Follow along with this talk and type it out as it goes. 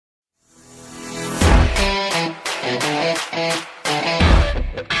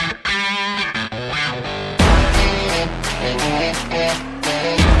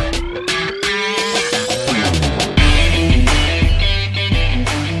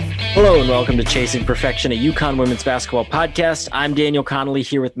Hello and welcome to Chasing Perfection, a UConn women's basketball podcast. I'm Daniel Connolly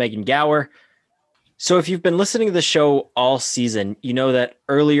here with Megan Gower. So if you've been listening to the show all season, you know that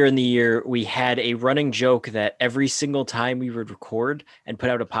earlier in the year, we had a running joke that every single time we would record and put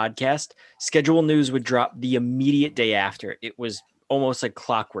out a podcast, schedule news would drop the immediate day after. It was almost like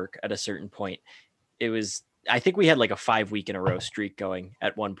clockwork at a certain point. I think we had like a 5-week in a row streak going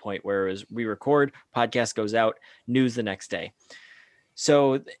at one point where it was we record, podcast goes out, news the next day.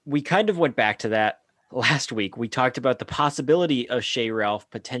 So we kind of went back to that last week. We talked about the possibility of Shea Ralph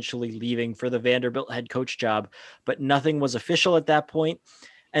potentially leaving for the Vanderbilt head coach job, but nothing was official at that point.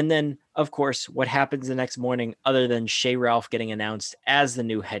 And then, of course, what happens the next morning other than Shea Ralph getting announced as the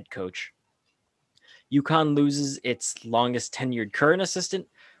new head coach? UConn loses its longest tenured current assistant.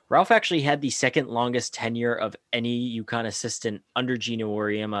 Ralph actually had the second longest tenure of any UConn assistant under Gino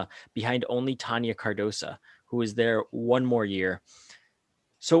Auriemma, behind only Tanya Cardosa, who was there one more year.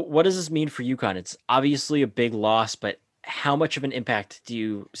 So what does this mean for UConn? It's obviously a big loss, but how much of an impact do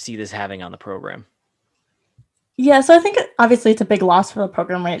you see this having on the program? Yeah, so I think obviously it's a big loss for the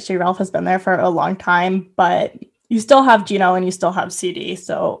program, right? Shea Ralph has been there for a long time, but you still have Gino and you still have CD.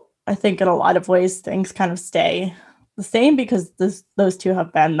 So I think in a lot of ways things kind of stay the same because those two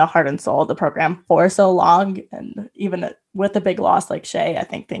have been the heart and soul of the program for so long. And even with a big loss like Shea, I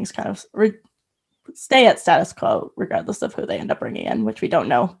think things kind of stay at status quo regardless of who they end up bringing in, which we don't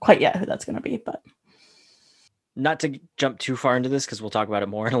know quite yet who that's going to be. But not to jump too far into this because we'll talk about it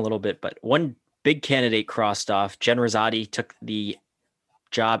more in a little bit, but one big candidate crossed off. Jen Rosati took the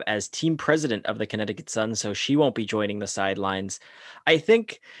job as team president of the Connecticut Sun, so she won't be joining the sidelines. I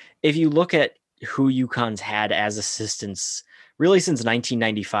think if you look at who UConn's had as assistants really since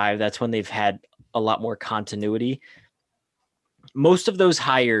 1995, that's when they've had a lot more continuity. Most of those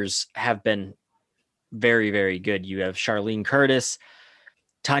hires have been very, very good. You have Charlene Curtis,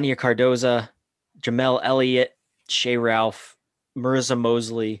 Tanya Cardoza, Jamel Elliott, Shea Ralph, Marissa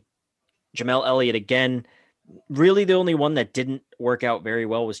Mosley, Jamel Elliott again. Really the only one that didn't work out very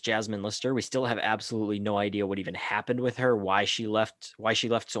well was Jasmine Lister. We still have absolutely no idea what even happened with her, why she left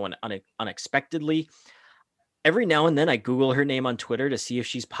so unexpectedly. Every now and then I Google her name on Twitter to see if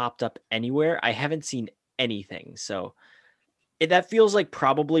she's popped up anywhere. I haven't seen anything. So that feels like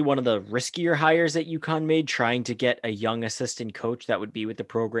probably one of the riskier hires that UConn made, trying to get a young assistant coach that would be with the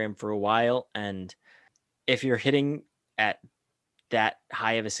program for a while. And if you're hitting at that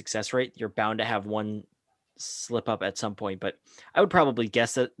high of a success rate, you're bound to have one slip up at some point. But I would probably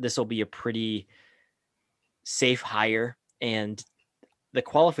guess that this will be a pretty safe hire. And the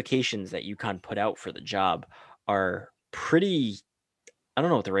qualifications that UConn put out for the job are pretty, I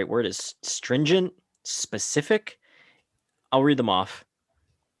don't know what the right word is, stringent, specific. I'll read them off.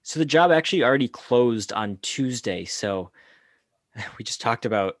 So the job actually already closed on Tuesday. So we just talked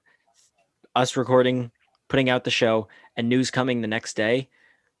about us recording, putting out the show, and news coming the next day.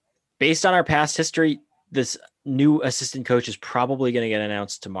 Based on our past history, this new assistant coach is probably going to get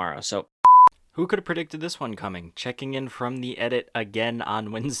announced tomorrow. So who could have predicted this one coming? Checking in from the edit again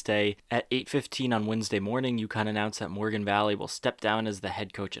on Wednesday at 8:15 on Wednesday morning, UConn announced that Morgan Valley will step down as the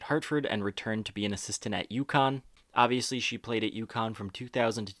head coach at Hartford and return to be an assistant at UConn. Obviously, she played at UConn from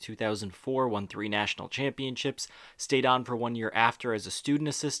 2000 to 2004, won 3 national championships, stayed on for 1 year after as a student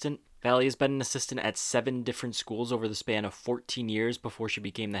assistant. Valley has been an assistant at 7 different schools over the span of 14 years before she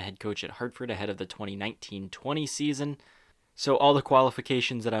became the head coach at Hartford ahead of the 2019-20 season. So all the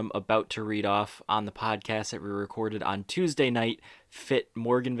qualifications that I'm about to read off on the podcast that we recorded on Tuesday night fit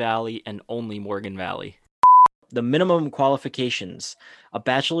Morgan Valley and only Morgan Valley. The minimum qualifications: a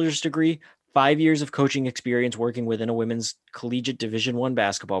bachelor's degree, 5 years of coaching experience working within a women's collegiate Division I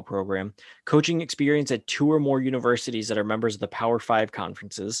basketball program, coaching experience at 2 or more universities that are members of the Power 5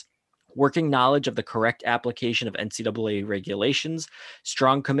 conferences, working knowledge of the correct application of NCAA regulations,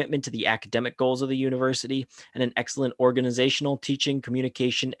 strong commitment to the academic goals of the university, and an excellent organizational, teaching,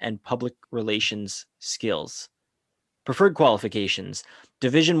 communication, and public relations skills. Preferred qualifications: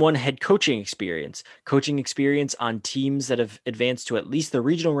 Division I head coaching experience on teams that have advanced to at least the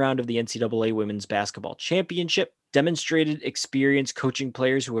regional round of the NCAA Women's Basketball Championship, demonstrated experience coaching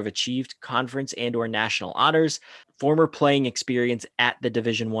players who have achieved conference and or national honors, former playing experience at the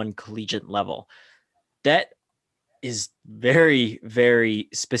Division I collegiate level. That is very, very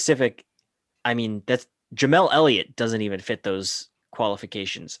specific. I mean, that's Jamel Elliott doesn't even fit those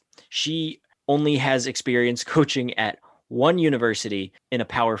qualifications. She only has experience coaching at one university in a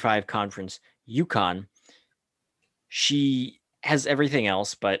Power 5 conference, UConn. She has everything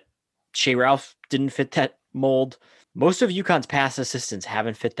else, but Shea Ralph didn't fit that mold. Most of UConn's past assistants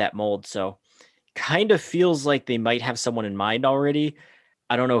haven't fit that mold, so kind of feels like they might have someone in mind already.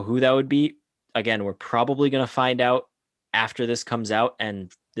 I don't know who that would be. Again, we're probably going to find out after this comes out,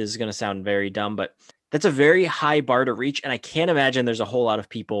 and this is going to sound very dumb, but that's a very high bar to reach, and I can't imagine there's a whole lot of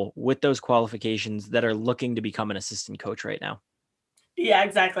people with those qualifications that are looking to become an assistant coach right now. Yeah,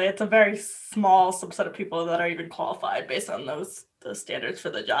 exactly. It's a very small subset of people that are even qualified based on those standards for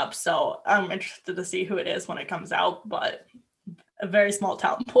the job. So I'm interested to see who it is when it comes out, but a very small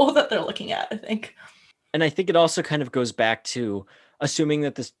talent pool that they're looking at, I think. And I think it also kind of goes back to assuming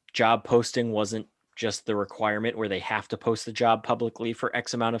that this job posting wasn't just the requirement where they have to post the job publicly for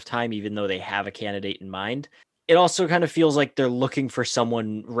X amount of time, even though they have a candidate in mind. It also kind of feels like they're looking for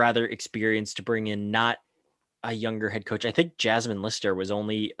someone rather experienced to bring in, not a younger head coach. I think Jasmine Lister was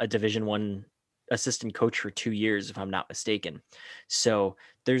only a Division I assistant coach for 2 years, if I'm not mistaken. So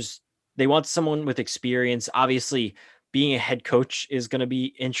they want someone with experience. Obviously, being a head coach is going to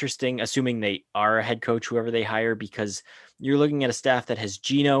be interesting, assuming they are a head coach, whoever they hire, because you're looking at a staff that has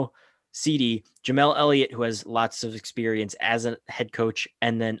Gino, CD, Jamel Elliott, who has lots of experience as a head coach,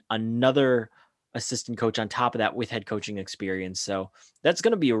 and then another assistant coach on top of that with head coaching experience. So that's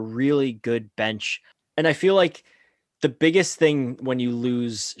going to be a really good bench. And I feel like the biggest thing when you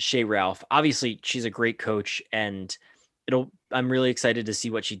lose Shea Ralph, obviously she's a great coach and I'm really excited to see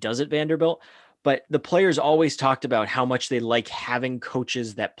what she does at Vanderbilt. But the players always talked about how much they like having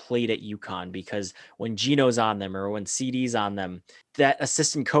coaches that played at UConn, because when Gino's on them or when CD's on them, that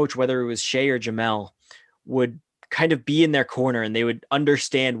assistant coach, whether it was Shea or Jamel, would kind of be in their corner and they would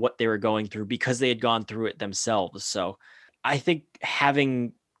understand what they were going through because they had gone through it themselves. So I think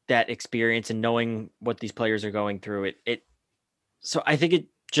having that experience and knowing what these players are going through, so I think it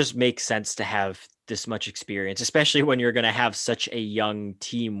just makes sense to have this much experience, especially when you're going to have such a young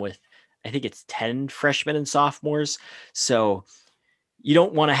team with, I think it's 10 freshmen and sophomores. So you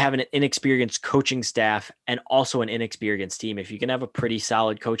don't want to have an inexperienced coaching staff and also an inexperienced team. If you can have a pretty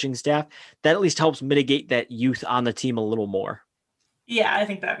solid coaching staff, that at least helps mitigate that youth on the team a little more. Yeah, I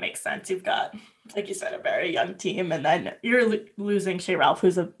think that makes sense. You've got, like you said, a very young team, and then you're losing Shea Ralph,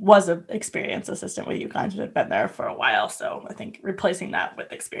 was an experienced assistant with UConn, who had been there for a while. So I think replacing that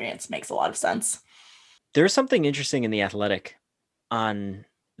with experience makes a lot of sense. There's something interesting in The Athletic on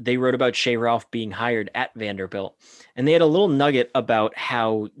they wrote about Shea Ralph being hired at Vanderbilt, and they had a little nugget about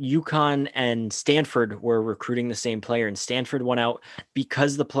how UConn and Stanford were recruiting the same player, and Stanford went out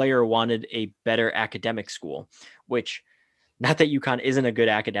because the player wanted a better academic school, which, not that UConn isn't a good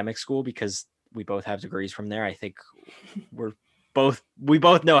academic school, because we both have degrees from there. I think we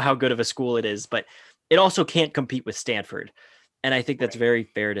both know how good of a school it is, but it also can't compete with Stanford. And I think that's very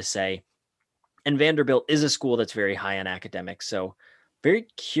fair to say. And Vanderbilt is a school that's very high on academics. So very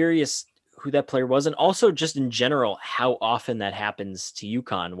curious who that player was. And also just in general, how often that happens to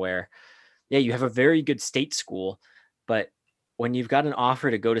UConn, where, yeah, you have a very good state school, but when you've got an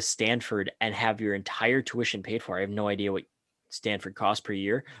offer to go to Stanford and have your entire tuition paid for, I have no idea what Stanford costs per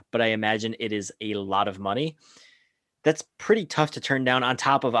year, but I imagine it is a lot of money. That's pretty tough to turn down, on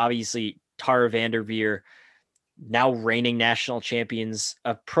top of obviously Tara Vanderveer, now reigning national champions,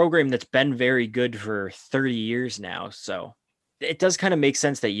 a program that's been very good for 30 years now. So it does kind of make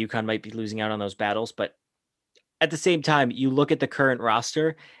sense that UConn might be losing out on those battles. But at the same time, you look at the current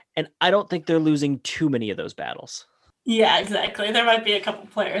roster, and I don't think they're losing too many of those battles. Yeah, exactly. There might be a couple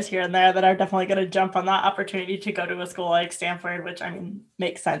players here and there that are definitely going to jump on that opportunity to go to a school like Stanford, which, I mean,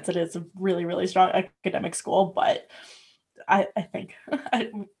 makes sense. It is a really, really strong academic school, but I think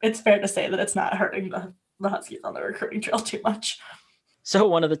it's fair to say that it's not hurting the Huskies on the recruiting trail too much. So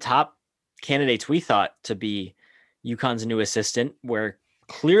one of the top candidates we thought to be UConn's new assistant, where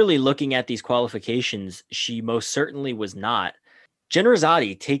clearly looking at these qualifications, she most certainly was not. Jen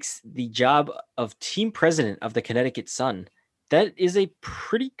Rosati takes the job of team president of the Connecticut Sun. That is a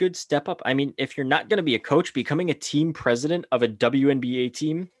pretty good step up. I mean, if you're not going to be a coach, becoming a team president of a WNBA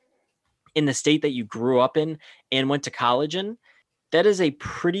team in the state that you grew up in and went to college in, that is a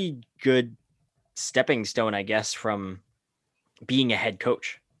pretty good stepping stone, I guess, from being a head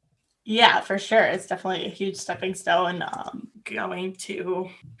coach. Yeah, for sure. It's definitely a huge stepping stone. Going to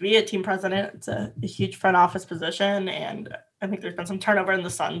be a team president, it's a huge front office position. And I think there's been some turnover in the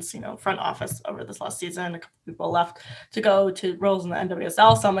Suns, front office over this last season. A couple people left to go to roles in the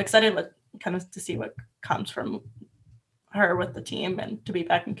NWSL. So I'm excited to see what comes from her with the team, and to be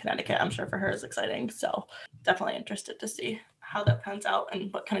back in Connecticut, I'm sure for her is exciting. So definitely interested to see how that pans out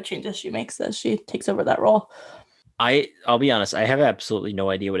and what kind of changes she makes as she takes over that role. I'll be honest, I have absolutely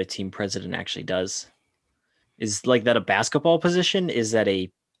no idea what a team president actually does. Is like that a basketball position? Is that a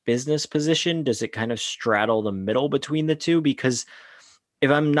business position? Does it kind of straddle the middle between the two? Because if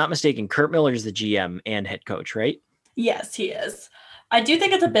I'm not mistaken, Kurt Miller is the GM and head coach, right? Yes, he is. I do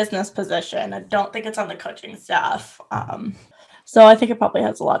think it's a business position. I don't think it's on the coaching staff. So I think it probably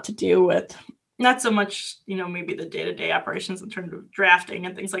has a lot to do with not so much, maybe the day-to-day operations in terms of drafting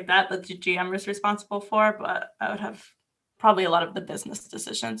and things like that the GM is responsible for, but I would have probably a lot of the business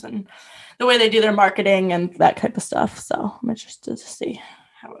decisions and the way they do their marketing and that type of stuff. So I'm interested to see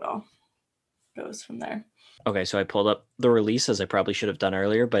how it all goes from there. Okay, so I pulled up the release as I probably should have done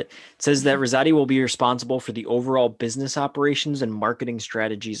earlier, but it says that Rosati will be responsible for the overall business operations and marketing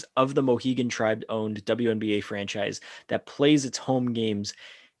strategies of the Mohegan Tribe-owned WNBA franchise that plays its home games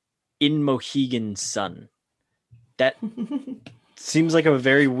in Mohegan Sun. That seems like a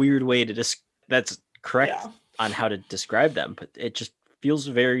very weird way to that's correct on how to describe them, but it just feels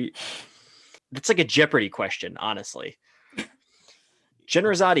very, that's like a Jeopardy question, honestly. Jen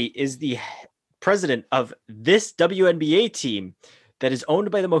Rosati is the president of this WNBA team that is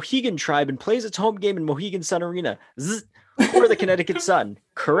owned by the Mohegan Tribe and plays its home game in Mohegan Sun Arena for the Connecticut Sun.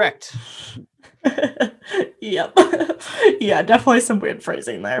 Correct. Yep. Yeah, definitely some weird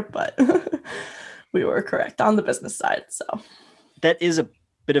phrasing there, but we were correct on the business side. So that is a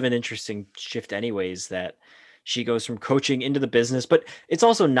bit of an interesting shift anyways, that she goes from coaching into the business, but it's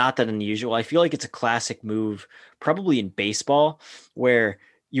also not that unusual. I feel like it's a classic move, probably in baseball, where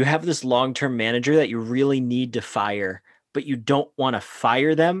you have this long-term manager that you really need to fire, but you don't want to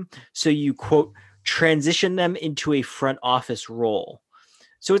fire them. So you, quote, transition them into a front office role.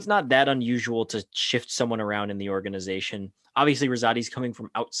 So it's not that unusual to shift someone around in the organization. Obviously, Rosati's coming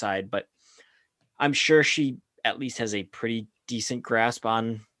from outside, but I'm sure she at least has a pretty decent grasp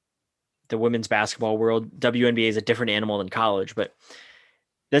on the women's basketball world. WNBA is a different animal than college, but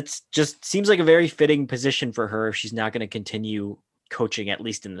that's just seems like a very fitting position for her if she's not going to continue coaching, at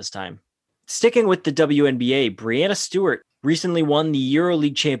least in this time. Sticking with the WNBA, Breanna Stewart recently won the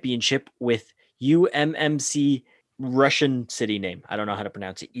EuroLeague championship with UMMC Russian city name. I don't know how to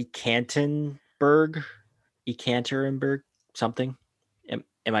pronounce it. Ekaterinburg, something.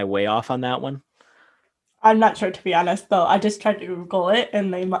 Am I way off on that one? I'm not sure, to be honest, though. I just tried to Google it,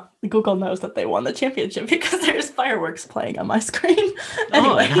 and Google knows that they won the championship because there's fireworks playing on my screen.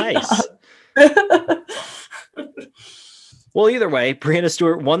 Anyway, nice. Well, either way, Breanna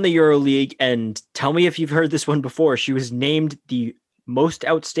Stewart won the EuroLeague, and tell me if you've heard this one before. She was named the most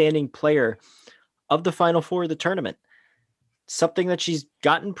outstanding player of the Final Four of the tournament. Something that she's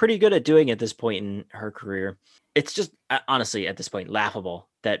gotten pretty good at doing at this point in her career. It's just, honestly, at this point, laughable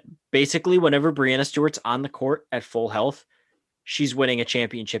that basically whenever Breanna Stewart's on the court at full health, she's winning a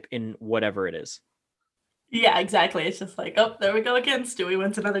championship in whatever it is. Yeah, exactly. It's just like, oh, there we go again. Stewie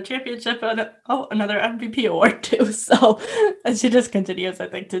wins another championship and another MVP award too. So, and she just continues, I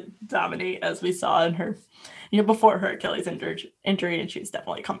think, to dominate as we saw in her, before her Achilles injury, and she's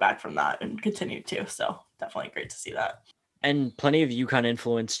definitely come back from that and continued to. So, definitely great to see that. And plenty of UConn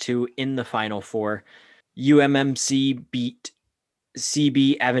influence too in the Final Four. UMMC beat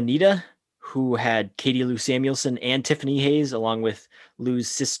CB Avenida, who had Katie Lou Samuelson and Tiffany Hayes, along with Lou's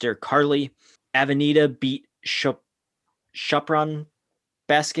sister Carly. Avenida beat Chopron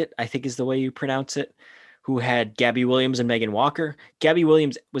Basket, I think is the way you pronounce it, who had Gabby Williams and Megan Walker. Gabby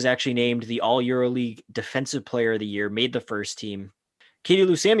Williams was actually named the All EuroLeague Defensive Player of the Year, made the first team. Katie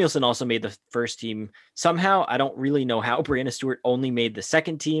Lou Samuelson also made the first team. Somehow, I don't really know how Breanna Stewart only made the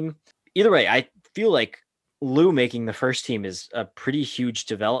second team. Either way, I feel like Lou making the first team is a pretty huge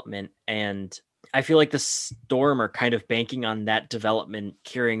development, and I feel like the Storm are kind of banking on that development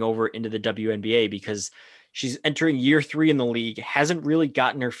carrying over into the WNBA because she's entering year 3 in the league, hasn't really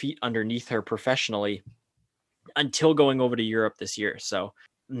gotten her feet underneath her professionally until going over to Europe this year. So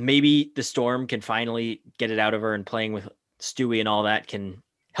maybe the Storm can finally get it out of her, and playing with Stewie and all that can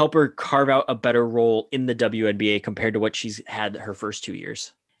help her carve out a better role in the WNBA compared to what she's had her first 2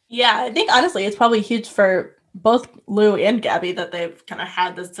 years. Yeah, I think honestly, it's probably huge for both Lou and Gabby that they've kind of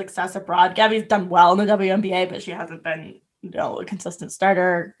had this success abroad. Gabby's done well in the WNBA, but she hasn't been, a consistent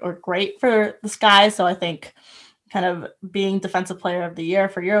starter or great for the Sky. So I think kind of being Defensive Player of the Year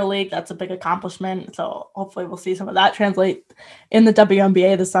for EuroLeague, that's a big accomplishment. So hopefully we'll see some of that translate in the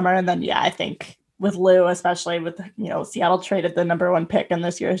WNBA this summer. And then, I think with Lou, especially with, Seattle traded the number 1 pick in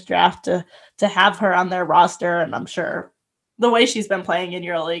this year's draft to have her on their roster. And I'm sure the way she's been playing in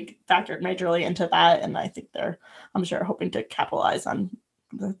EuroLeague factored majorly into that. And I think I'm sure, hoping to capitalize on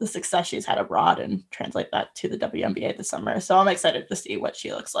the success she's had abroad and translate that to the WNBA this summer. So I'm excited to see what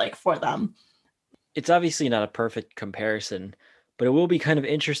she looks like for them. It's obviously not a perfect comparison, but it will be kind of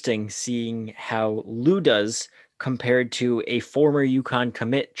interesting seeing how Lou does compared to a former UConn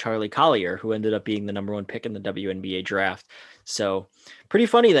commit, Charlie Collier, who ended up being the number one pick in the WNBA draft. So pretty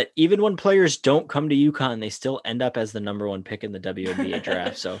funny that even when players don't come to UConn, they still end up as the number one pick in the WNBA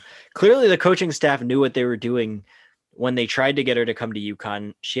draft. So clearly the coaching staff knew what they were doing when they tried to get her to come to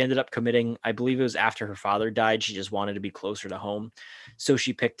UConn. She ended up committing, I believe it was after her father died. She just wanted to be closer to home. So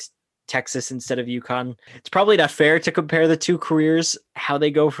she picked Texas instead of UConn. It's probably not fair to compare the two careers, how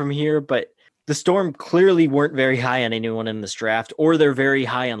they go from here, but the Storm clearly weren't very high on anyone in this draft, or they're very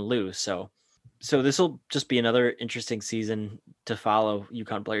high on Lou. So this will just be another interesting season to follow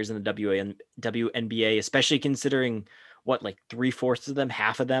UConn players in the WNBA, especially considering what, like 3/4 of them,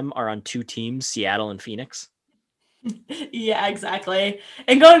 half of them are on two teams, Seattle and Phoenix. Yeah, exactly.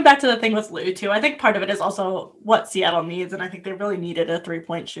 And going back to the thing with Lou too, I think part of it is also what Seattle needs, and I think they really needed a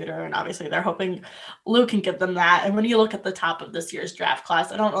 3-point shooter, and obviously they're hoping Lou can give them that. And when you look at the top of this year's draft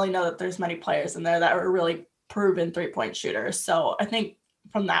class, I don't really know that there's many players in there that are really proven 3-point shooters. So I think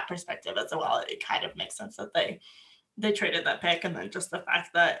from that perspective as well, it kind of makes sense that they traded that pick, and then just the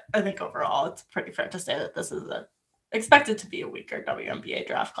fact that I think overall it's pretty fair to say that this is expected to be a weaker WNBA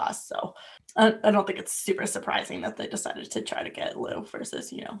draft class. So I don't think it's super surprising that they decided to try to get Lou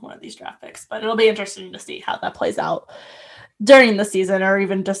versus, one of these draft picks. But it'll be interesting to see how that plays out during the season, or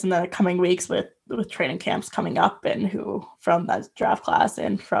even just in the coming weeks with training camps coming up, and who from that draft class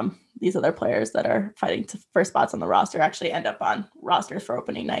and from these other players that are fighting for spots on the roster actually end up on rosters for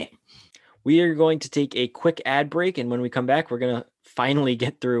opening night. We are going to take a quick ad break, and when we come back, we're going to finally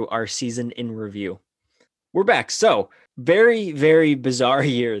get through our season in review. We're back. So, very, very bizarre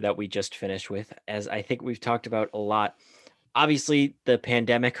year that we just finished with, as I think we've talked about a lot. Obviously, the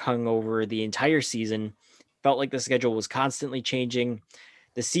pandemic hung over the entire season. Felt like the schedule was constantly changing.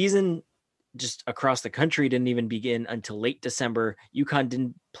 The season just across the country didn't even begin until late December. UConn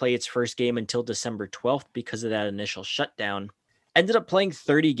didn't play its first game until December 12th because of that initial shutdown. Ended up playing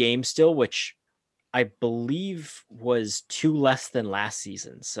 30 games still, which I believe was 2 less than last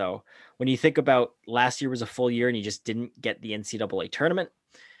season. So when you think about last year was a full year and you just didn't get the NCAA tournament,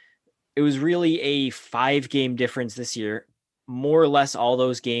 it was really a 5-game difference this year. More or less all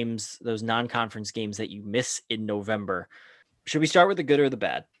those games, those non-conference games that you miss in November. Should we start with the good or the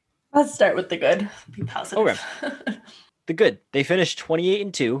bad? Let's start with the good. Be positive. Okay. The good. They finished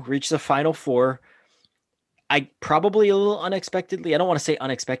 28-2, reached the Final Four. I probably a little unexpectedly. I don't want to say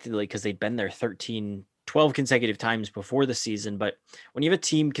unexpectedly because they'd been there 12 consecutive times before the season. But when you have a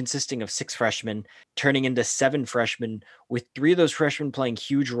team consisting of 6 freshmen turning into 7 freshmen, with 3 of those freshmen playing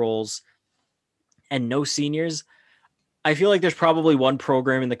huge roles and no seniors, I feel like there's probably one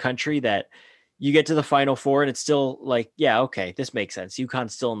program in the country that you get to the Final Four and it's still like, yeah, okay, this makes sense.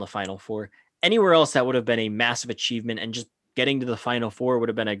 UConn's still in the Final Four. Anywhere else, that would have been a massive achievement, and just getting to the Final Four would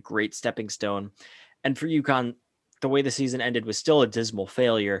have been a great stepping stone. And for UConn, the way the season ended was still a dismal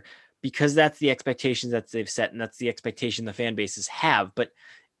failure, because that's the expectations that they've set, and that's the expectation the fan bases have. But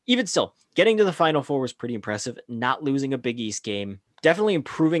even still, getting to the Final Four was pretty impressive. Not losing a Big East game, definitely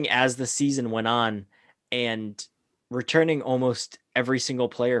improving as the season went on, and returning almost every single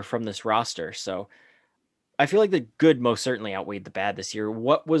player from this roster. So I feel like the good most certainly outweighed the bad this year.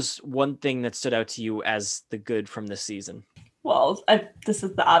 What was one thing that stood out to you as the good from this season? Well, this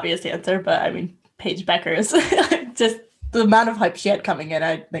is the obvious answer, but I mean, Paige Beckers, just the amount of hype she had coming in.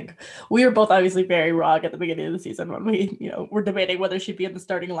 I think we were both obviously very wrong at the beginning of the season when we, were debating whether she'd be in the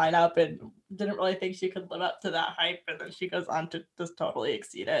starting lineup, and didn't really think she could live up to that hype. And then she goes on to just totally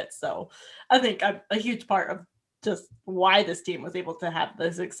exceed it. So I think a huge part of just why this team was able to have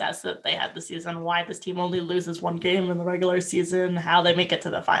the success that they had this season, why this team only loses 1 game in the regular season, how they make it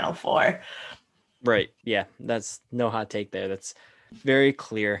to the Final Four. Right. Yeah, that's no hot take there. That's very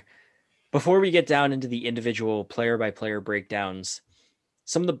clear. Before we get down into the individual player by player breakdowns,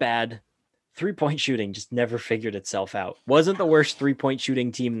 some of the bad 3-point shooting just never figured itself out. Wasn't the worst 3-point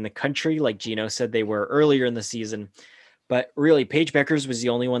shooting team in the country, like Gino said they were earlier in the season, but really Paige Beckers was the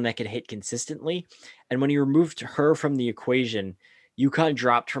only one that could hit consistently. And when you removed her from the equation, UConn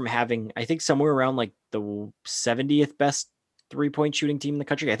dropped from having, I think, somewhere around like the 70th best 3-point shooting team in the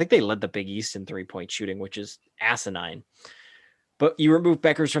country. I think they led the Big East in 3-point shooting, which is asinine. But you remove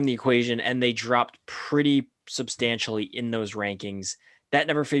Beckers from the equation and they dropped pretty substantially in those rankings. That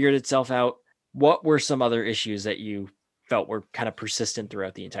never figured itself out. What were some other issues that you felt were kind of persistent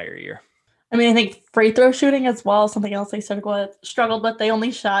throughout the entire year? I mean, I think free throw shooting as well, something else they struggled with. They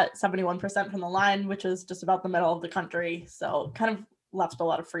only shot 71% from the line, which is just about the middle of the country. So kind of left a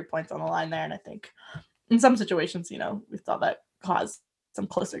lot of free points on the line there. And I think in some situations, we saw that cause some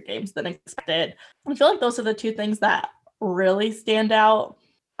closer games than expected. I feel like those are the 2 things that really stand out.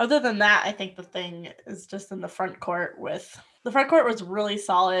 Other than that, I think the thing is just in the front court with the front court was really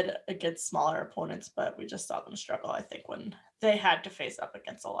solid against smaller opponents, but we just saw them struggle, I think, when they had to face up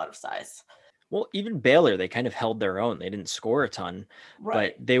against a lot of size. Well, even Baylor, they kind of held their own. They didn't score a ton, but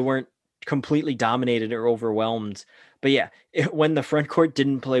Right. they weren't completely dominated or overwhelmed. But yeah, when the front court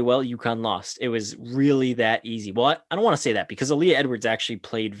didn't play well, UConn lost. It was really that easy. Well, I don't want to say that because Aaliyah Edwards actually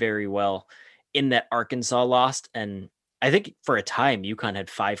played very well in that Arkansas lost. And I think for a time, UConn had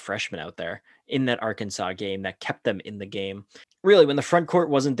 5 freshmen out there in that Arkansas game that kept them in the game. Really, when the front court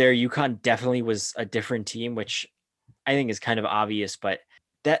wasn't there, UConn definitely was a different team, which I think is kind of obvious, but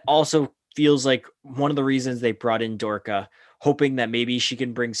that also feels like one of the reasons they brought in Dorka, hoping that maybe she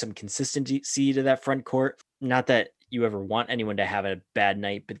can bring some consistency to that front court. Not that you ever want anyone to have a bad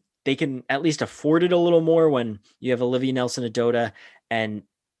night, but they can at least afford it a little more when you have Olivia Nelson-Adota and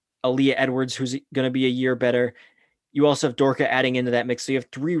Aaliyah Edwards, who's going to be a year better. You also have Dorka adding into that mix. So you have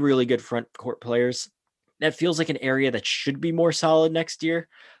 3 really good front court players. That feels like an area that should be more solid next year.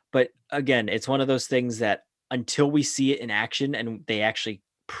 But again, it's one of those things that until we see it in action and they actually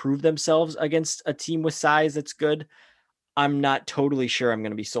prove themselves against a team with size that's good, I'm not totally sure I'm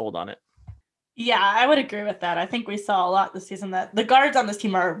going to be sold on it. Yeah, I would agree with that. I think we saw a lot this season that the guards on this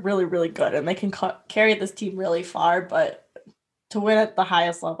team are really, really good and they can carry this team really far. But to win at the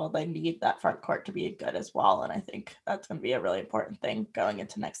highest level, they need that front court to be good as well. And I think that's going to be a really important thing going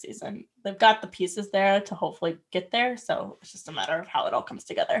into next season. They've got the pieces there to hopefully get there. So it's just a matter of how it all comes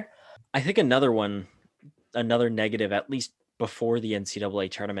together. I think another negative, at least before the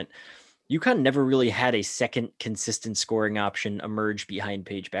NCAA tournament, UConn never really had a second consistent scoring option emerge behind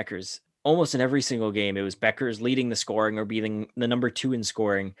Paige Beckers. Almost in every single game, it was Beckers leading the scoring or being the number 2 in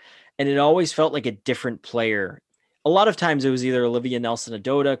scoring. And it always felt like a different player. A lot of times it was either Olivia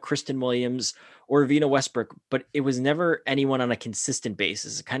Nelson-Adota, Kristen Williams, or Vina Westbrook, but it was never anyone on a consistent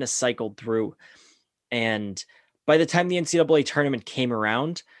basis. It kind of cycled through. And by the time the NCAA tournament came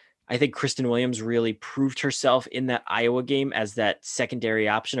around, I think Kristen Williams really proved herself in that Iowa game as that secondary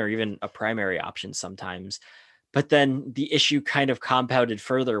option or even a primary option sometimes. But then the issue kind of compounded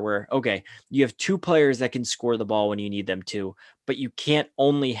further where, okay, you have 2 players that can score the ball when you need them to, but you can't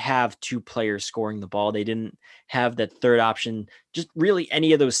only have 2 players scoring the ball. They didn't have that third option, just really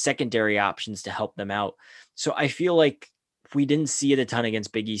any of those secondary options to help them out. So I feel like we didn't see it a ton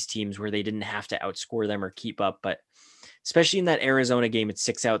against Big East teams where they didn't have to outscore them or keep up, but especially in that Arizona game, it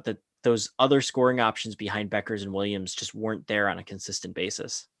sticks out that those other scoring options behind Beckers and Williams just weren't there on a consistent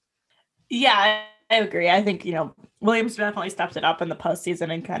basis. Yeah, I agree. I think, Williams definitely stepped it up in the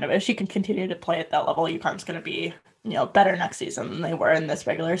postseason and kind of, if she can continue to play at that level, UConn's going to be, better next season than they were in this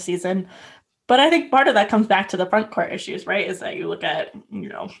regular season. But I think part of that comes back to the front court issues, right? Is that you look at,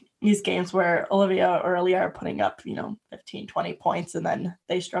 these games where Olivia or Aaliyah are putting up, 15, 20 points, and then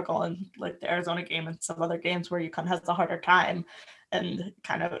they struggle in like the Arizona game and some other games where UConn has a harder time, and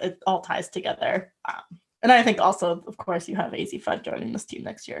kind of it all ties together. And I think also, of course, you have AZ Fudd joining this team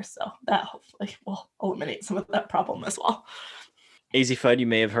next year, so that hopefully will eliminate some of that problem as well. AZ Fudd, you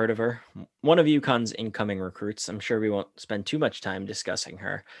may have heard of her. One of UConn's incoming recruits. I'm sure we won't spend too much time discussing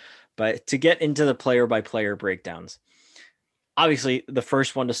her. But to get into the player-by-player breakdowns, obviously the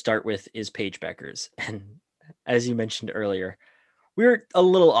first one to start with is Paige Beckers. And as you mentioned earlier, we were a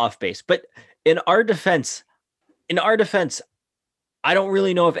little off base. But in our defense, I don't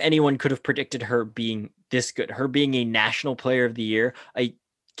really know if anyone could have predicted her being this good. Her being a national player of the year, a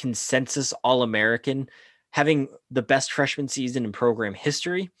consensus All-American, having the best freshman season in program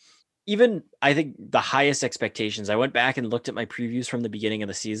history. Even I think the highest expectations. I went back and looked at my previews from the beginning of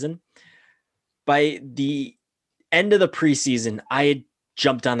the season. By the end of the preseason, I had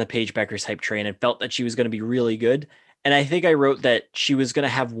jumped on the Paige Beckers hype train and felt that she was going to be really good. And I think I wrote that she was going to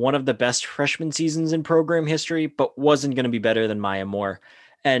have one of the best freshman seasons in program history, but wasn't going to be better than Maya Moore.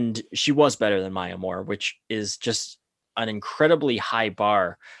 And she was better than Maya Moore, which is just an incredibly high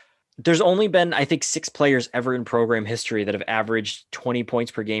bar. There's only been, I think, 6 players ever in program history that have averaged 20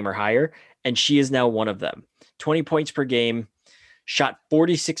 points per game or higher, and she is now one of them. 20 points per game, shot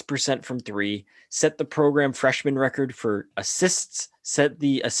 46% from 3, set the program freshman record for assists, set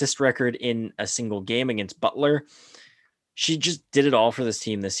the assist record in a single game against Butler. She just did it all for this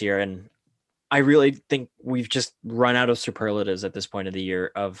team this year, and I really think we've just run out of superlatives at this point of the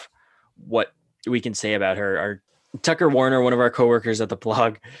year of what we can say about her. Our Tucker Warner, one of our coworkers at the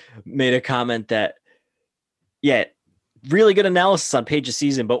blog, made a comment that, yeah, really good analysis on Paige's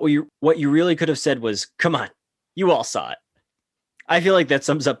season, but what you really could have said was, come on, you all saw it. I feel like that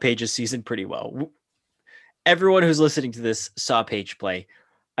sums up Paige's season pretty well. Everyone who's listening to this saw Paige play.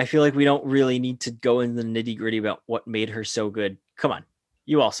 I feel like we don't really need to go into the nitty gritty about what made her so good. Come on,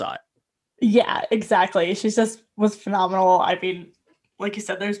 you all saw it. Yeah, exactly. She just was phenomenal. I mean, like you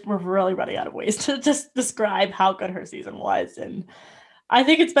said, we're really running out of ways to just describe how good her season was, and I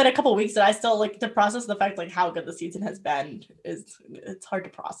think it's been a couple weeks that I still like to process the fact like how good the season has been. Is It's hard to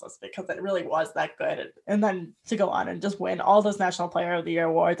process because it really was that good, and then to go on and just win all those National Player of the Year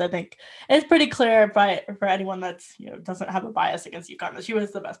awards, I think it's pretty clear by for anyone that's doesn't have a bias against UConn that she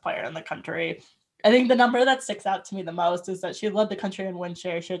was the best player in the country. I think the number that sticks out to me the most is that she led the country in win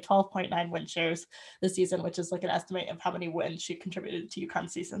share. She had 12.9 win shares this season, which is like an estimate of how many wins she contributed to UConn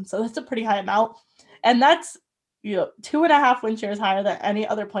season. So that's a pretty high amount. And that's 2.5 win shares higher than any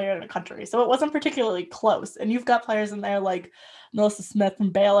other player in the country. So it wasn't particularly close. And you've got players in there like Melissa Smith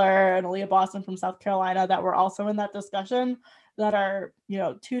from Baylor and Aaliyah Boston from South Carolina that were also in that discussion that are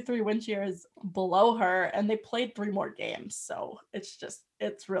 2-3 win shares below her, and they played 3 more games. So it's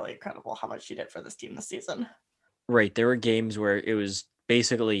really incredible how much she did for this team this season. Right. There were games where it was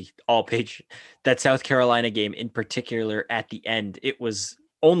basically all Paige. That South Carolina game in particular at the end, it was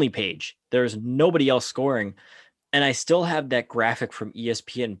only Paige. There was nobody else scoring. And I still have that graphic from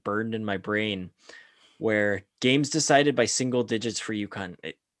ESPN burned in my brain where games decided by single digits for UConn.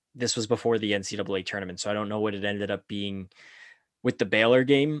 This was before the NCAA tournament, so I don't know what it ended up being with the Baylor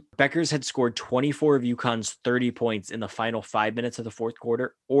game. Beckers had scored 24 of UConn's 30 points in the final 5 minutes of the fourth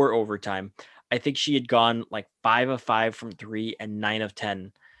quarter or overtime. I think she had gone like 5 of 5 from 3 and 9 of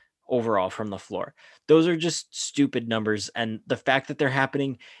 10 overall from the floor. Those are just stupid numbers. And the fact that they're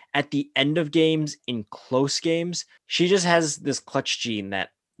happening at the end of games in close games, she just has this clutch gene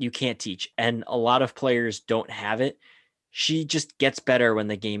that you can't teach. And a lot of players don't have it. She just gets better when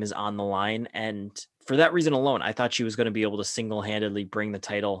the game is on the line. And for that reason alone, I thought she was going to be able to single-handedly bring the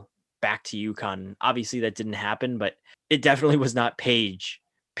title back to UConn. Obviously, that didn't happen, but it definitely was not Paige.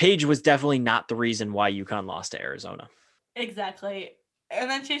 Paige was definitely not the reason why UConn lost to Arizona. Exactly. And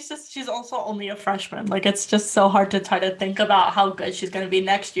then she's also only a freshman. Like it's just so hard to try to think about how good she's going to be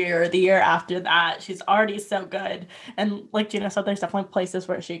next year or the year after that. She's already so good. And like Gina said, there's definitely places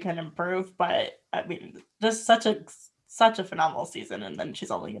where she can improve, but I mean, just such a phenomenal season, and then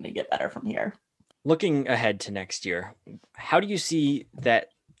she's only going to get better from here. Looking ahead to next year, how do you see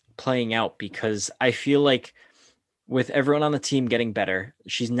that playing out? Because I feel like with everyone on the team getting better,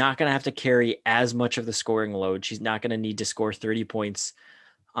 she's not going to have to carry as much of the scoring load. She's not going to need to score 30 points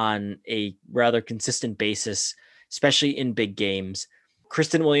on a rather consistent basis, especially in big games.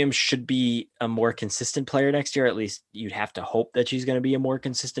 Kristen Williams should be a more consistent player next year. At least you'd have to hope that she's going to be a more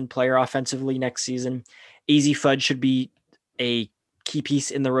consistent player offensively next season. Easy Fudge should be a key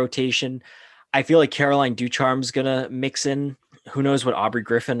piece in the rotation. I feel like Caroline Ducharme's going to mix in. Who knows what Aubrey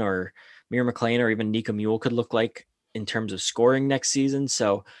Griffin or Mira McLean or even Nika Mule could look like in terms of scoring next season.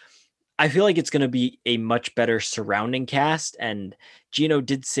 So I feel like it's going to be a much better surrounding cast. And Gino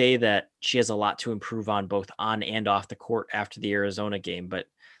did say that she has a lot to improve on both on and off the court after the Arizona game. But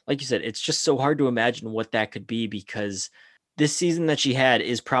like you said, it's just so hard to imagine what that could be because this season that she had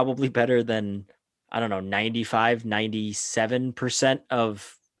is probably better than, I don't know, 95, 97%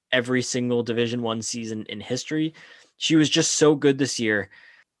 of every single Division One season in history. She was just so good this year.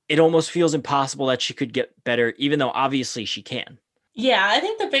 It almost feels impossible that she could get better, even though obviously she can. Yeah, I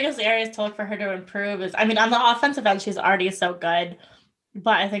think the biggest areas to look for her to improve is, I mean, on the offensive end, she's already so good,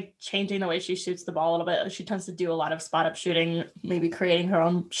 but I think changing the way she shoots the ball a little bit. She tends to do a lot of spot up shooting, maybe creating her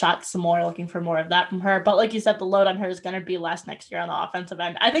own shots some more, looking for more of that from her. But like you said, the load on her is going to be less next year on the offensive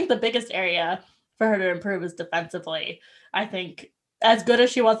end. I think the biggest area for her to improve is defensively. I think as good as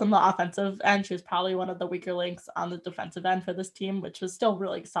she was on the offensive end, she was probably one of the weaker links on the defensive end for this team, which was still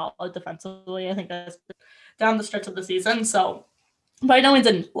really solid defensively. I think that's down the stretch of the season. So by no means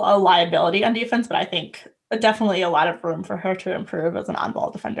a liability on defense, but I think definitely a lot of room for her to improve as an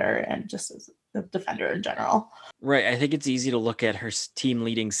on-ball defender and just as a defender in general. Right. I think it's easy to look at her team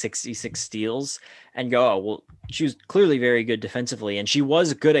leading 66 steals and go, oh, well, she was clearly very good defensively. And she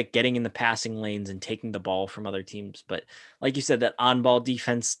was good at getting in the passing lanes and taking the ball from other teams. But like you said, that on-ball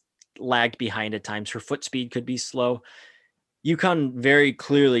defense lagged behind at times. Her foot speed could be slow. UConn very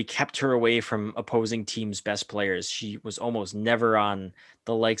clearly kept her away from opposing teams' best players. She was almost never on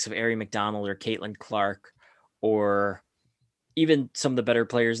the likes of Ari McDonald or Caitlin Clark or even some of the better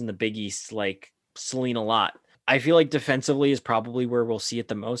players in the Big East like Selena Lott. I feel like defensively is probably where we'll see it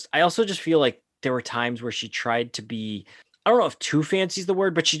the most. I also just feel like there were times where she tried to be, I don't know if too fancy is the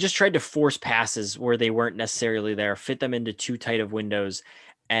word, but she just tried to force passes where they weren't necessarily there, fit them into too tight of windows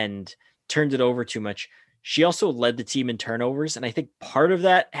and turned it over too much. She also led the team in turnovers. And I think part of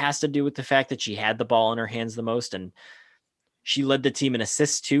that has to do with the fact that she had the ball in her hands the most. And She led the team in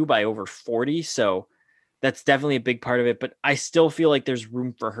assists too by over 40. So that's definitely a big part of it. But I still feel like there's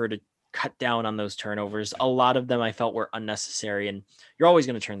room for her to cut down on those turnovers. A lot of them I felt were unnecessary, and you're always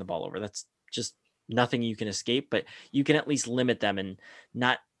going to turn the ball over. That's just nothing you can escape, but you can at least limit them and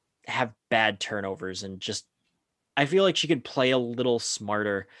not have bad turnovers. And just, I feel like she could play a little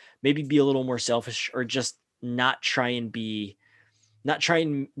smarter, maybe be a little more selfish, or just not try and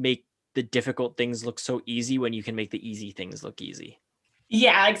make the difficult things look so easy when you can make the easy things look easy.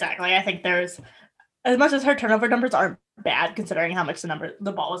 Yeah, exactly. I think there's, as much as her turnover numbers aren't bad considering how much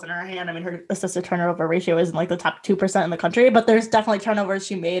the ball was in her hand. I mean, her assisted turnover ratio is in like the top 2% in the country, but there's definitely turnovers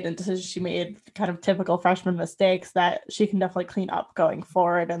she made and decisions she made, kind of typical freshman mistakes that she can definitely clean up going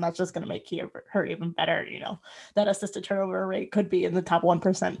forward. And that's just going to make her even better. That assisted turnover rate could be in the top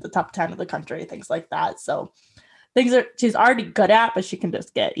 1%, the top 10 of the country, things like that. So things that she's already good at, but she can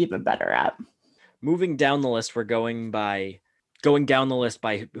just get even better at. Moving down the list, we're going down the list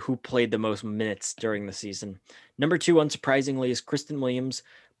by who played the most minutes during the season. Number 2, unsurprisingly, is Kristen Williams.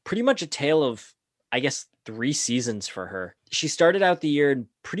 Pretty much a tale of, I guess, 3 seasons for her. She started out the year, and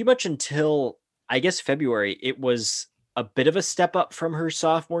pretty much until, I guess, February, it was a bit of a step up from her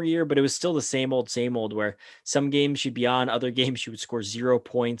sophomore year, but it was still the same old, where some games she'd be on, other games she would score 0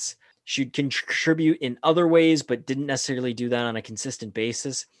 points. She'd contribute in other ways, but didn't necessarily do that on a consistent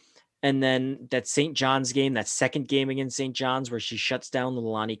basis. And then that St. John's game, that second game against St. John's, where she shuts down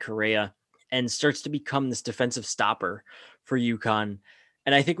Leilani Correa and starts to become this defensive stopper for UConn.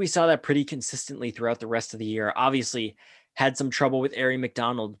 And I think we saw that pretty consistently throughout the rest of the year. Obviously, had some trouble with Ari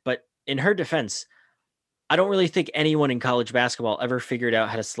McDonald, but in her defense, I don't really think anyone in college basketball ever figured out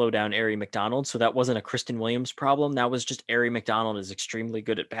how to slow down Ari McDonald. So that wasn't a Kristen Williams problem. That was just Ari McDonald is extremely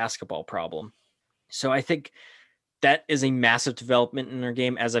good at basketball problem. So I think that is a massive development in her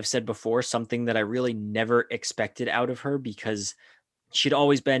game. As I've said before, something that I really never expected out of her, because she'd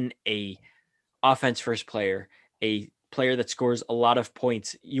always been a offense first player, a player that scores a lot of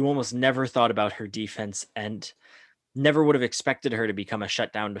points. You almost never thought about her defense and never would have expected her to become a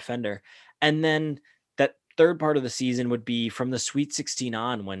shutdown defender. And then that third part of the season would be from the Sweet 16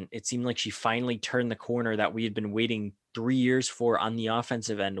 on, when it seemed like she finally turned the corner that we had been waiting 3 years for on the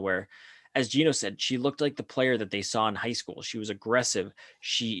offensive end, where, as Gino said, she looked like the player that they saw in high school. She was aggressive.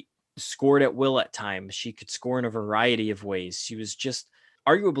 She scored at will at times. She could score in a variety of ways. She was just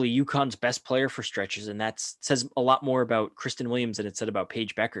arguably UConn's best player for stretches, and that says a lot more about Kristen Williams than it said about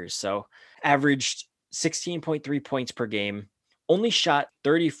Paige Beckers. So averaged 16.3 points per game, only shot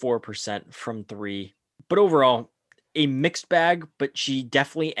 34% from 3, but overall a mixed bag, but she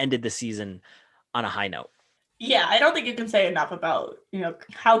definitely ended the season on a high note. Yeah, I don't think you can say enough about,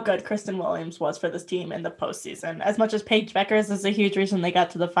 how good Kristen Williams was for this team in the postseason. As much as Paige Beckers is a huge reason they got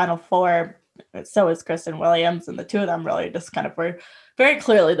to the Final Four, so is Kristen Williams, and the two of them really just kind of were very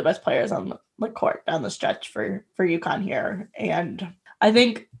clearly the best players on the court down the stretch for UConn here. And I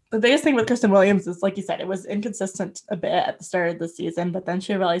think the biggest thing with Kristen Williams is, like you said, it was inconsistent a bit at the start of the season, but then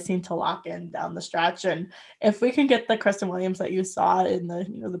she really seemed to lock in down the stretch. And if we can get the Kristen Williams that you saw in the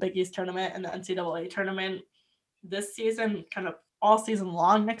the Big East tournament and the NCAA tournament this season, kind of all season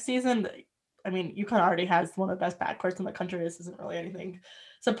long next season, I mean, UConn already has one of the best backcourts in the country. This isn't really anything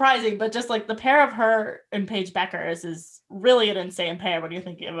surprising, but just like the pair of her and Paige Beckers is really an insane pair when you're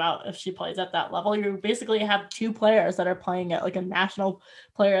thinking about if she plays at that level. You basically have two players that are playing at like a national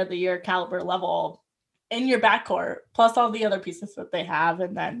player of the year caliber level in your backcourt, plus all the other pieces that they have.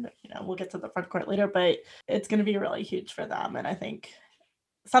 And then, we'll get to the front court later, but it's going to be really huge for them. And I think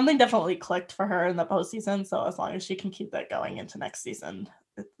something definitely clicked for her in the postseason. So as long as she can keep that going into next season,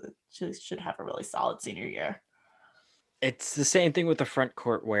 she should have a really solid senior year. It's the same thing with the front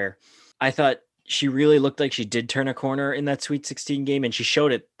court, where I thought she really looked like she did turn a corner in that Sweet 16 game, and she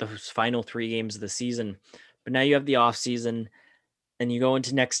showed it those final 3 games of the season. But now you have the off season and you go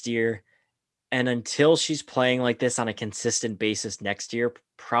into next year, and until she's playing like this on a consistent basis next year,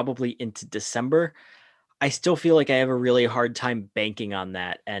 probably into December, I still feel like I have a really hard time banking on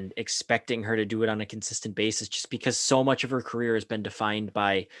that and expecting her to do it on a consistent basis, just because so much of her career has been defined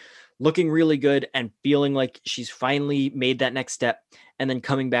by looking really good and feeling like she's finally made that next step and then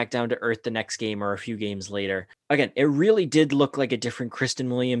coming back down to earth the next game or a few games later. Again, it really did look like a different Kristen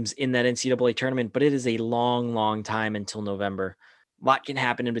Williams in that NCAA tournament, but it is a long, long time until November. A lot can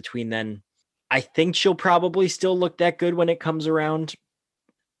happen in between then. I think she'll probably still look that good when it comes around.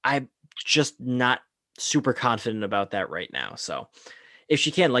 I'm just not super confident about that right now. So if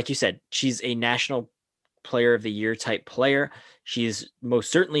she can, like you said, she's a national player of the year type player. She's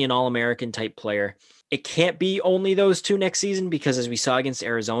most certainly an All-American type player. It can't be only those two next season, because as we saw against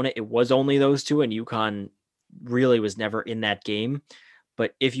Arizona, it was only those two, and UConn really was never in that game.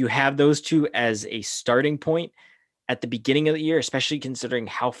 But if you have those two as a starting point at the beginning of the year, especially considering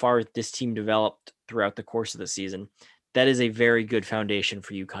how far this team developed throughout the course of the season, that is a very good foundation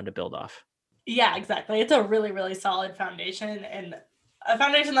for UConn to build off. Yeah, exactly. It's a really, really solid foundation, and a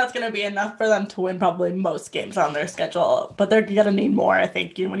foundation that's going to be enough for them to win probably most games on their schedule. But they're going to need more, I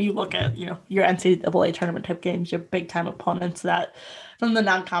think. When you look at your NCAA tournament type games, your big time opponents that from the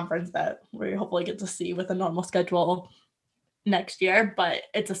non-conference that we hopefully get to see with a normal schedule next year. But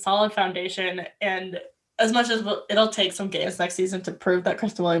it's a solid foundation, and as much as it'll take some games next season to prove that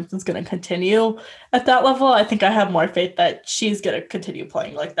Kristen Williams is going to continue at that level, I think I have more faith that she's going to continue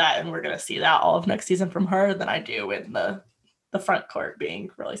playing like that, and we're going to see that all of next season from her than I do in the front court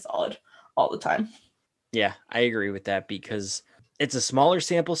being really solid all the time. Yeah, I agree with that because it's a smaller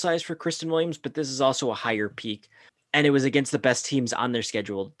sample size for Kristen Williams, but this is also a higher peak. And it was against the best teams on their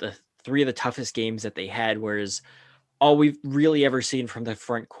schedule, the three of the toughest games that they had, whereas all we've really ever seen from the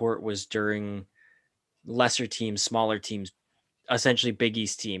front court was during lesser teams, smaller teams, essentially Big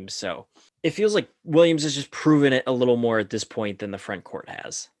East teams. So it feels like Williams has just proven it a little more at this point than the front court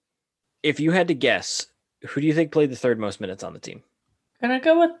has. If you had to guess, who do you think played the third most minutes on the team? Gonna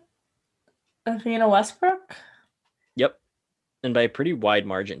go with Athena Westbrook. Yep. And by a pretty wide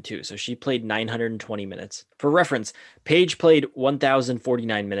margin, too. So she played 920 minutes. For reference, Paige played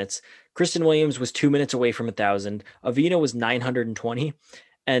 1,049 minutes. Kristen Williams was 2 minutes away from 1,000. Avina was 920.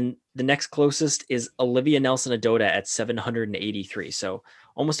 And the next closest is Olivia Nelson-Adota at 783. So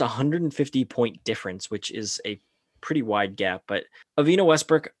almost 150-point difference, which is a pretty wide gap. But Avina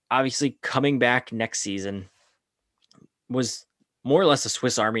Westbrook, obviously coming back next season, was more or less a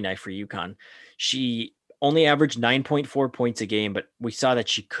Swiss Army knife for UConn. She only averaged 9.4 points a game, but we saw that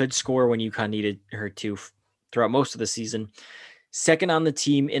she could score when UConn needed her to throughout most of the season. Second on the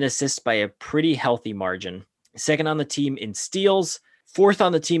team in assists by a pretty healthy margin. Second on the team in steals. Fourth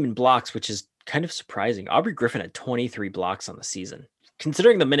on the team in blocks, which is kind of surprising. Aubrey Griffin had 23 blocks on the season.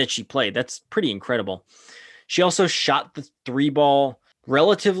 Considering the minutes she played, that's pretty incredible. She also shot the three ball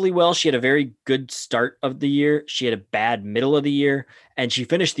relatively well. She had a very good start of the year. She had a bad middle of the year, and she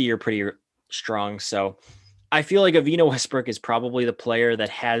finished the year pretty strong. So I feel like Avina Westbrook is probably the player that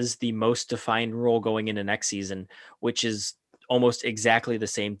has the most defined role going into next season, which is almost exactly the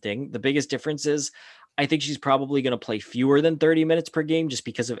same thing. The biggest difference is I think she's probably going to play fewer than 30 minutes per game just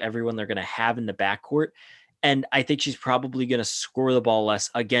because of everyone they're going to have in the backcourt. And I think she's probably going to score the ball less,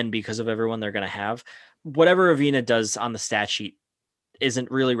 again, because of everyone they're going to have. Whatever Avina does on the stat sheet isn't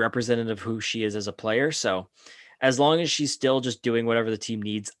really representative of who she is as a player. So as long as she's still just doing whatever the team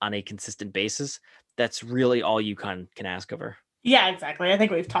needs on a consistent basis, that's really all UConn can ask of her. Yeah, exactly. I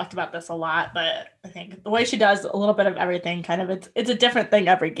think we've talked about this a lot, but I think the way she does a little bit of everything, kind of it's a different thing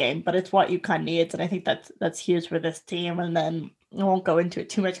every game, but it's what UConn needs, and I think that's huge for this team. And then I won't go into it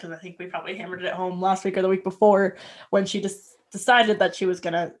too much because I think we probably hammered it home last week or the week before when she just decided that she was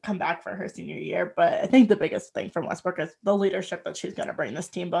going to come back for her senior year. But I think the biggest thing from Westbrook is the leadership that she's going to bring this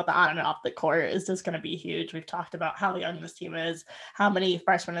team both on and off the court is just going to be huge. We've talked about how young this team is, how many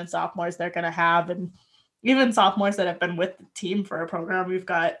freshmen and sophomores they're going to have, and even sophomores that have been with the team for a program.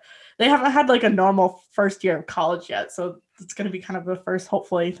 They haven't had like a normal first year of college yet. So it's going to be kind of the first,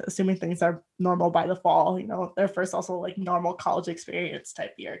 hopefully, assuming things are normal by the fall, their first also like normal college experience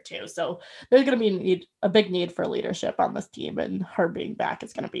type year too. So there's going to be a big need for leadership on this team, and her being back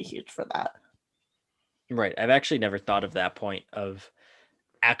is going to be huge for that. Right. I've actually never thought of that point of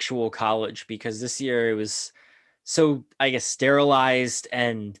actual college because this year it was so, I guess, sterilized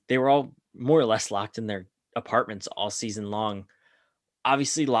and they were all more or less locked in their apartments all season long.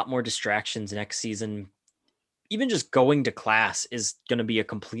 Obviously, a lot more distractions next season. Even just going to class is going to be a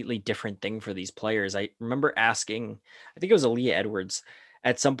completely different thing for these players. I remember asking, I think it was Aaliyah Edwards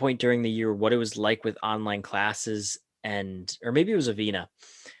at some point during the year, what it was like with online classes or maybe it was Avina,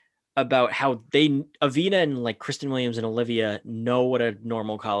 about how Avina and like Kristen Williams and Olivia know what a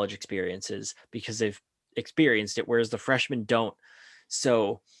normal college experience is because they've experienced it, whereas the freshmen don't.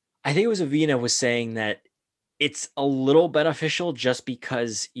 So I think it was Avina was saying that it's a little beneficial just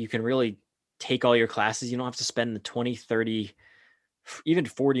because you can really take all your classes. You don't have to spend the 20, 30, even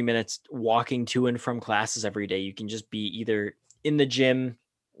 40 minutes walking to and from classes every day. You can just be either in the gym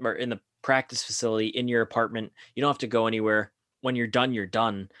or in the practice facility in your apartment. You don't have to go anywhere. When you're done, you're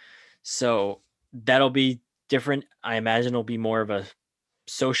done. So that'll be different. I imagine it'll be more of a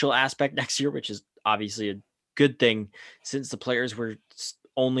social aspect next year, which is obviously a good thing since the players were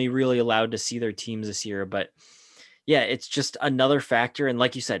only really allowed to see their teams this year. But yeah, it's just another factor. And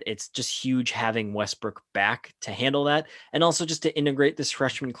like you said, it's just huge having Westbrook back to handle that. And also just to integrate this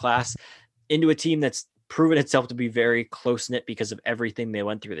freshman class into a team that's proven itself to be very close knit because of everything they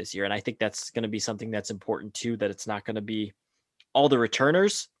went through this year. And I think that's going to be something that's important too, that it's not going to be all the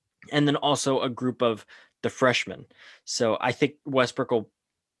returners and then also a group of the freshmen. So I think Westbrook will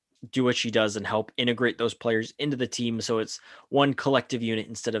do what she does and help integrate those players into the team. So it's one collective unit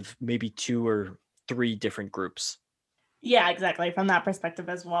instead of maybe 2 or 3 different groups. Yeah, exactly. From that perspective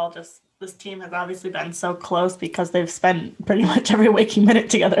as well, just this team has obviously been so close because they've spent pretty much every waking minute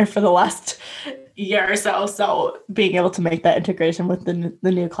together for the last year or so. So being able to make that integration with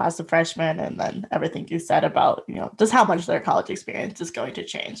the new class of freshmen, and then everything you said about, just how much their college experience is going to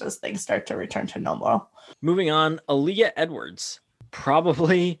change as things start to return to normal. Moving on, Aaliyah Edwards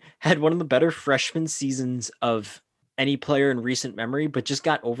probably had one of the better freshman seasons of any player in recent memory, but just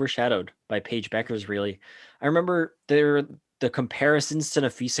got overshadowed by Paige Beckers, really. I remember the comparisons to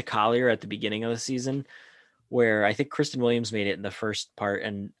Nafisa Collier at the beginning of the season, where I think Kristen Williams made it in the first part.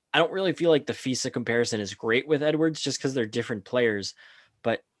 And I don't really feel like the FISA comparison is great with Edwards just because they're different players.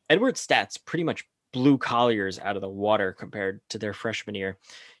 But Edwards' stats pretty much blew Collier's out of the water compared to their freshman year.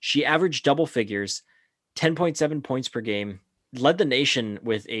 She averaged double figures, 10.7 points per game, led the nation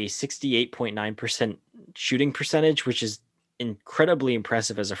with a 68.9% shooting percentage, which is incredibly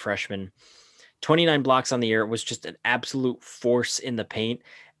impressive as a freshman. 29 blocks on the year, was just an absolute force in the paint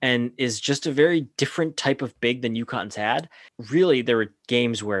and is just a very different type of big than UConn's had. Really, there were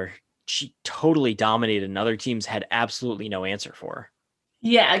games where she totally dominated and other teams had absolutely no answer for her.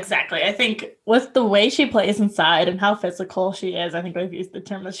 Yeah, exactly. I think with the way she plays inside and how physical she is, I think we've used the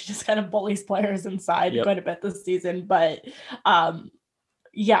term that she just kind of bullies players inside Yep. quite a bit this season. But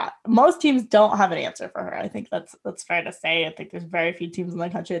yeah, most teams don't have an answer for her. I think that's fair to say. I think there's very few teams in the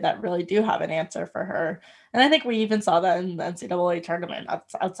country that really do have an answer for her. And I think we even saw that in the NCAA tournament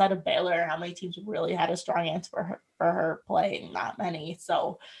outside of Baylor, how many teams really had a strong answer for her playing, not many.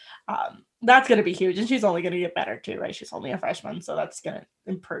 So that's going to be huge. And she's only going to get better too, right? She's only a freshman. So that's going to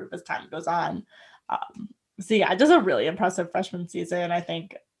improve as time goes on. So yeah, just a really impressive freshman season. I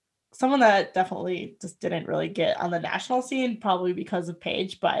think someone that definitely just didn't really get on the national scene, probably because of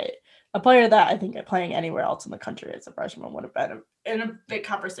Paige, but a player that I think playing anywhere else in the country as a freshman would have been in a big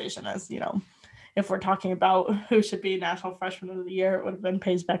conversation. As if we're talking about who should be National Freshman of the Year, it would have been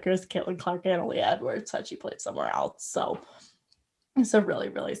Paige Beckers, Caitlin Clark, and Aaliyah Edwards had she played somewhere else. So it's a really,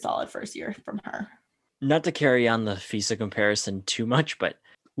 really solid first year from her. Not to carry on the FISA comparison too much, but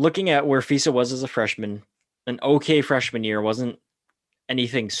looking at where FISA was as a freshman, an okay freshman year, wasn't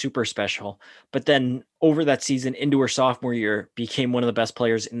anything super special. But then over that season into her sophomore year, became one of the best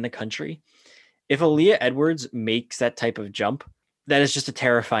players in the country. If Aaliyah Edwards makes that type of jump, that is just a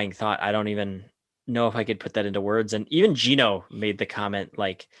terrifying thought. I don't even know if I could put that into words. And even Gino made the comment,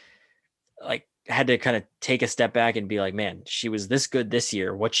 like had to kind of take a step back and be like, man, she was this good this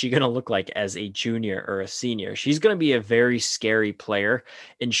year. What's she going to look like as a junior or a senior? She's going to be a very scary player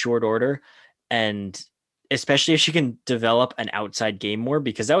in short order. And especially if she can develop an outside game more,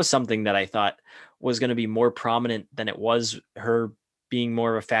 because that was something that I thought was going to be more prominent than it was, her being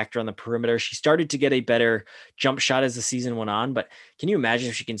more of a factor on the perimeter. She started to get a better jump shot as the season went on, but can you imagine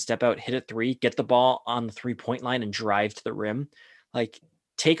if she can step out, hit a three, get the ball on the 3-point line and drive to the rim? Like,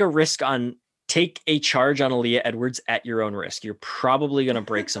 take a charge on Aaliyah Edwards at your own risk. You're probably going to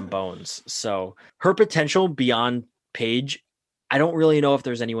break some bones. So her potential beyond Paige, I don't really know if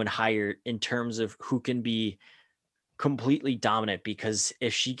there's anyone higher in terms of who can be completely dominant, because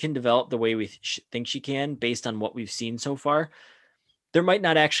if she can develop the way we think she can, based on what we've seen so far, there might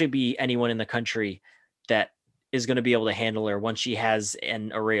not actually be anyone in the country that is going to be able to handle her once she has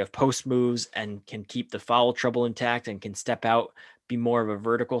an array of post moves and can keep the foul trouble intact and can step out, be more of a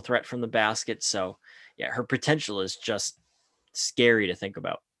vertical threat from the basket. So yeah, her potential is just scary to think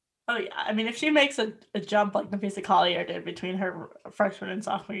about. Oh yeah, I mean, if she makes a jump like Nafisa Collier did between her freshman and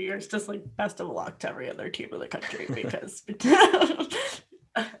sophomore year, it's just like best of luck to every other team in the country, because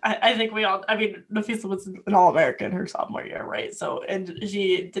I think we all. I mean, Nafisa was an All-American her sophomore year, right? So, and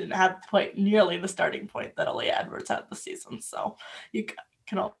she didn't have quite nearly the starting point that Aaliyah Edwards had this season. So, you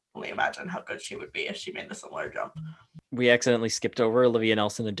can only imagine how good she would be if she made a similar jump. We accidentally skipped over Olivia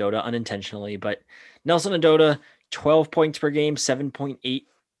Nelson-Ododa unintentionally, but Nelson-Ododa, 12 points per game, 7.8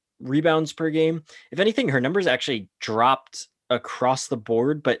 rebounds per game. If anything, her numbers actually dropped across the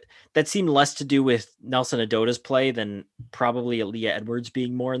board, but that seemed less to do with Nelson-Ododa's play than probably Aaliyah Edwards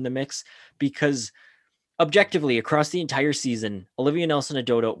being more in the mix, because objectively across the entire season, Olivia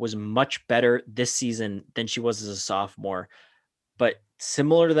Nelson-Ododa was much better this season than she was as a sophomore. But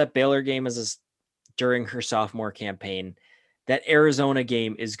similar to that Baylor game during her sophomore campaign, that Arizona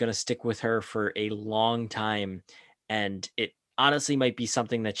game is going to stick with her for a long time. And it honestly might be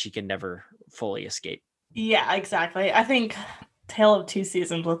something that she can never fully escape. Yeah, exactly. I think tale of two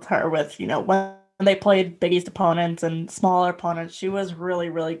seasons with her with, when they played Big East opponents and smaller opponents, she was really,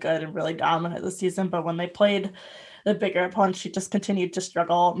 really good and really dominant this season. But when they played the bigger opponents, she just continued to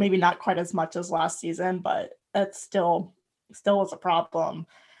struggle. Maybe not quite as much as last season, but it still was a problem.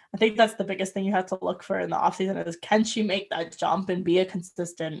 I think that's the biggest thing you have to look for in the offseason is can she make that jump and be a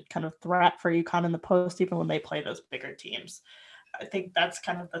consistent kind of threat for UConn in the post, even when they play those bigger teams. I think that's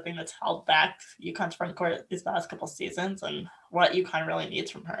kind of the thing that's held back UConn's front court these past couple seasons and what UConn really needs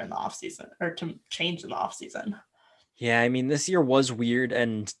from her in the offseason or to change in the offseason. Yeah, I mean, this year was weird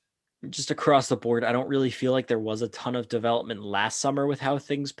and just across the board, I don't really feel like there was a ton of development last summer with how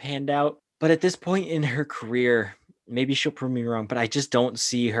things panned out. But at this point in her career, maybe she'll prove me wrong, but I just don't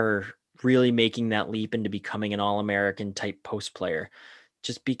see her really making that leap into becoming an All American type post player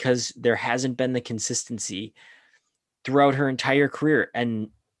just because there hasn't been the consistency throughout her entire career and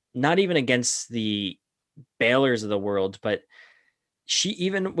not even against the Baylors of the world, but she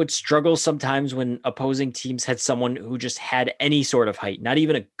even would struggle sometimes when opposing teams had someone who just had any sort of height, not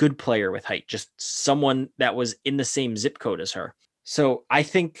even a good player with height, just someone that was in the same zip code as her. So I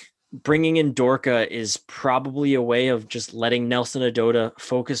think bringing in Dorka is probably a way of just letting Nelson Adota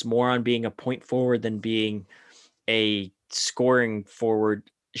focus more on being a point forward than being a scoring forward.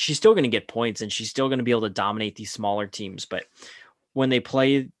 She's still going to get points and she's still going to be able to dominate these smaller teams. But when they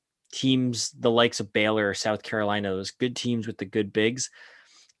play teams the likes of Baylor or South Carolina, those good teams with the good bigs,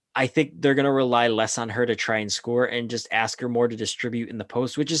 I think they're going to rely less on her to try and score and just ask her more to distribute in the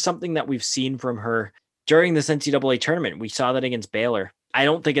post, which is something that we've seen from her during this NCAA tournament. We saw that against Baylor. I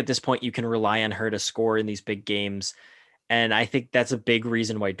don't think at this point you can rely on her to score in these big games. And I think that's a big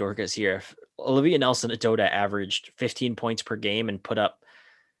reason why Dorca's here. If Olivia Nelson Adota averaged 15 points per game and put up,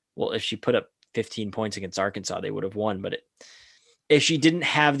 well, if she put up 15 points against Arkansas, they would have won. But if she didn't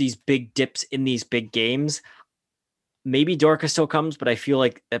have these big dips in these big games, maybe Dorca still comes, but I feel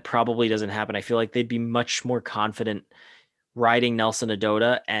like that probably doesn't happen. I feel like they'd be much more confident riding Nelson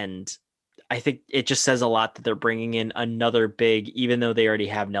Adota. And I think it just says a lot that they're bringing in another big, even though they already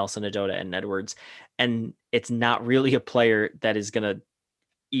have Nelson Adota and Edwards. And it's not really a player that is going to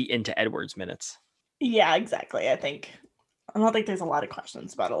eat into Edwards minutes. Yeah, exactly. I don't think there's a lot of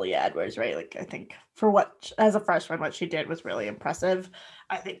questions about Aaliyah Edwards, right? Like I think for what as a freshman, what she did was really impressive.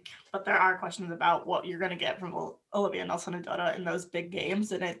 I think, but there are questions about what you're going to get from Olivia Nelson Adota in those big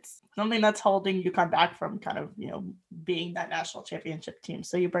games, and it's something that's holding UConn back from kind of being that national championship team.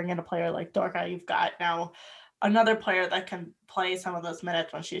 So you bring in a player like Dorka, you've got now another player that can play some of those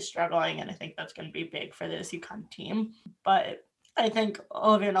minutes when she's struggling, and I think that's going to be big for this UConn team. But I think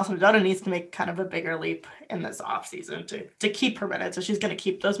Olivia Nelson-Donna needs to make kind of a bigger leap in this offseason to keep her minutes. If she's going to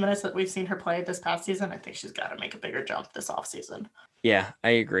keep those minutes that we've seen her play this past season, I think she's got to make a bigger jump this offseason. Yeah, I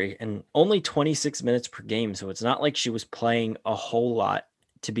agree. And only 26 minutes per game. So it's not like she was playing a whole lot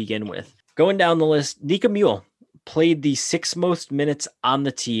to begin with. Going down the list, Nika Mule played the sixth most minutes on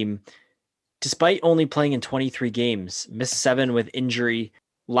the team, despite only playing in 23 games, missed 7 with injury.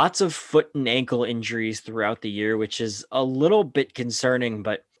 Lots of foot and ankle injuries throughout the year, which is a little bit concerning.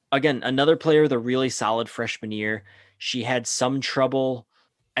 But again, another player with a really solid freshman year. She had some trouble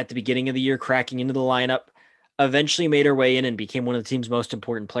at the beginning of the year cracking into the lineup, eventually made her way in and became one of the team's most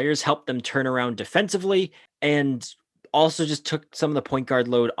important players, helped them turn around defensively, and also just took some of the point guard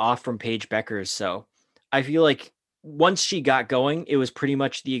load off from Paige Beckers. So I feel like once she got going, it was pretty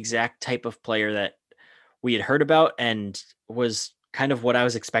much the exact type of player that we had heard about and was kind of what I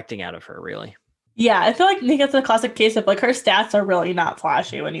was expecting out of her, really. Yeah, I feel like Nika's a classic case of like her stats are really not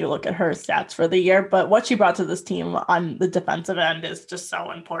flashy when you look at her stats for the year, but what she brought to this team on the defensive end is just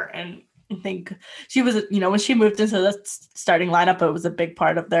so important. I think she was, when she moved into the starting lineup, it was a big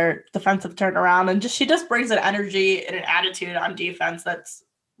part of their defensive turnaround. And she just brings an energy and an attitude on defense that's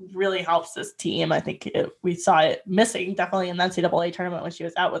really helps this team. I think we saw it missing definitely in the NCAA tournament when she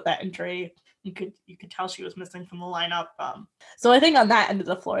was out with that injury. You could tell she was missing from the lineup. So I think on that end of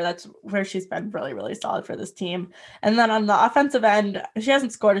the floor, that's where she's been really, really solid for this team. And then on the offensive end, she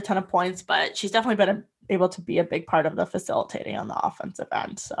hasn't scored a ton of points, but she's definitely been able to be a big part of the facilitating on the offensive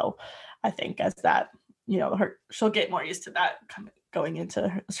end. So I think as that, she'll get more used to that going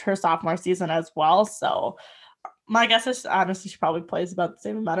into her sophomore season as well. So my guess is honestly she probably plays about the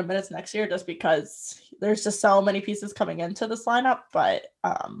same amount of minutes next year just because there's just so many pieces coming into this lineup. But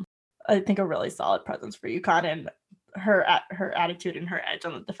I think a really solid presence for UConn and her attitude and her edge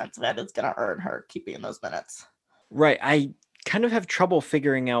on the defensive end is going to earn her keeping those minutes. Right. I kind of have trouble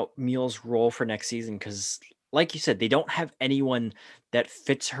figuring out Mule's role for next season because, like you said, they don't have anyone that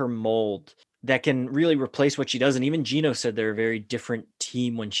fits her mold that can really replace what she does. And even Gino said they're a very different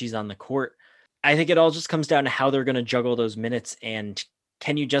team when she's on the court. I think it all just comes down to how they're going to juggle those minutes. And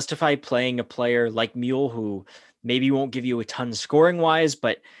can you justify playing a player like Mule, who maybe won't give you a ton scoring wise,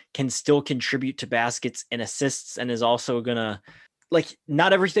 but can still contribute to baskets and assists, and is also going to, like,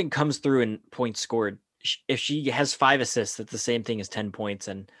 not everything comes through in points scored. If she has 5 assists, that's the same thing as 10 points.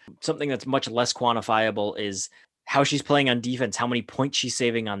 And something that's much less quantifiable is how she's playing on defense, how many points she's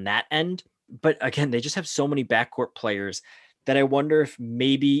saving on that end. But again, they just have so many backcourt players that I wonder if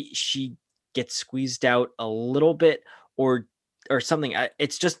maybe she gets squeezed out a little bit, or something.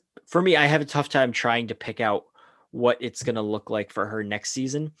 It's just, for me, I have a tough time trying to pick out what it's going to look like for her next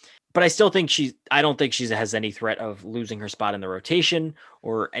season. But I don't think she has any threat of losing her spot in the rotation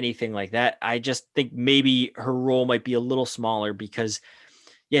or anything like that. I just think maybe her role might be a little smaller because,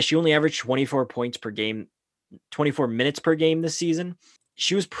 yeah, she only averaged 24 points per game, 24 minutes per game this season.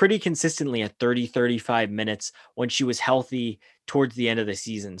 She was pretty consistently at 30, 35 minutes when she was healthy towards the end of the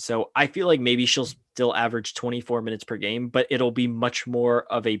season. So I feel like maybe she'll still average 24 minutes per game, but it'll be much more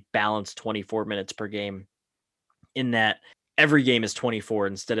of a balanced 24 minutes per game, in that every game is 24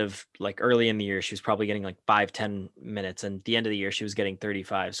 instead of, like, early in the year, she was probably getting like 5-10 minutes. And at the end of the year, she was getting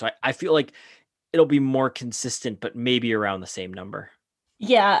 35. So I feel like it'll be more consistent, but maybe around the same number.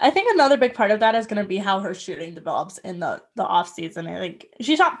 Yeah, I think another big part of that is going to be how her shooting develops in the off season. I think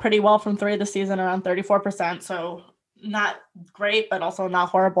she shot pretty well from three this season, around 34%. So not great, but also not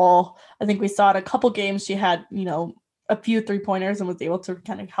horrible. I think we saw in a couple games she had, a few 3-pointers and was able to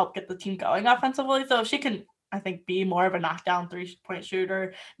kind of help get the team going offensively. So if she can, I think, be more of a knockdown 3-point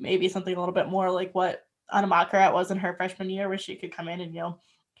shooter, maybe something a little bit more like what Anna Makarat was in her freshman year, where she could come in and,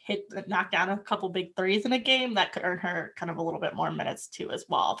 knock down a couple big threes in a game, that could earn her kind of a little bit more minutes too as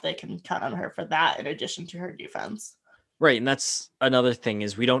well, if they can count on her for that in addition to her defense. Right. And that's another thing,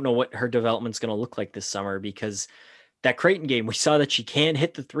 is we don't know what her development's going to look like this summer, because that Creighton game, we saw that she can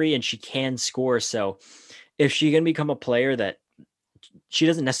hit the three and she can score. So if she can become a player that, she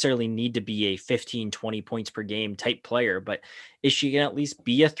doesn't necessarily need to be a 15, 20 points per game type player, but if she can at least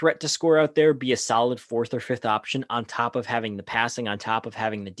be a threat to score out there, be a solid fourth or fifth option on top of having the passing, on top of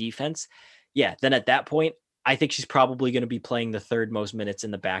having the defense, yeah, then at that point, I think she's probably going to be playing the third most minutes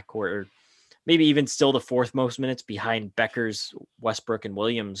in the backcourt, or maybe even still the fourth most minutes behind Beckers, Westbrook, and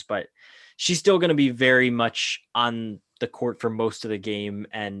Williams. But she's still going to be very much on the court for most of the game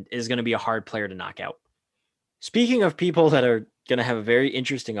and is going to be a hard player to knock out. Speaking of people that are going to have a very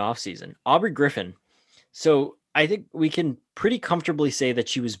interesting offseason, Aubrey Griffin. So I think we can pretty comfortably say that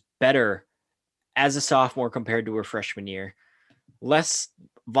she was better as a sophomore compared to her freshman year. Less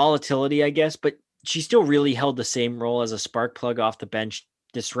volatility, I guess, but she still really held the same role as a spark plug off the bench,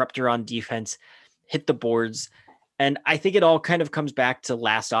 disruptor on defense, hit the boards. And I think it all kind of comes back to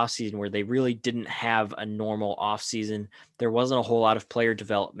last offseason, where they really didn't have a normal offseason. There wasn't a whole lot of player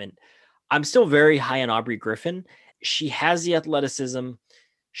development. I'm still very high on Aubrey Griffin. She has the athleticism.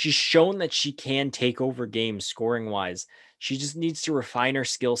 She's shown that she can take over games scoring wise. She just needs to refine her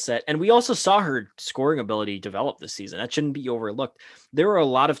skill set. And we also saw her scoring ability develop this season. That shouldn't be overlooked. There were a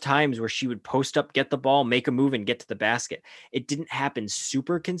lot of times where she would post up, get the ball, make a move, and get to the basket. It didn't happen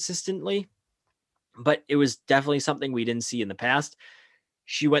super consistently, but it was definitely something we didn't see in the past.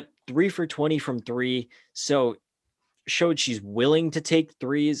 She went 3 for 20 from three. So showed she's willing to take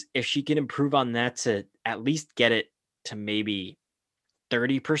threes. If she can improve on that to at least get it to maybe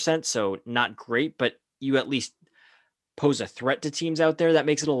 30%, so not great, but you at least pose a threat to teams out there, that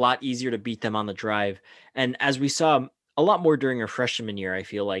makes it a lot easier to beat them on the drive. And as we saw a lot more during her freshman year, I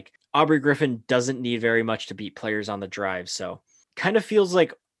feel like Aubrey Griffin doesn't need very much to beat players on the drive. So kind of feels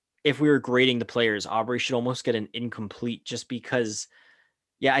like, if we were grading the players, Aubrey should almost get an incomplete, just because,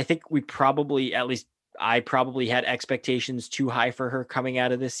 yeah, I think we probably, at least I probably had expectations too high for her coming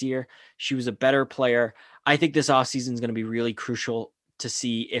out of this year. She was a better player. I think this offseason is going to be really crucial to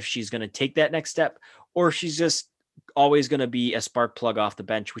see if she's going to take that next step, or if she's just always going to be a spark plug off the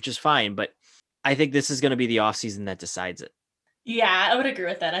bench, which is fine. But I think this is going to be the offseason that decides it. Yeah, I would agree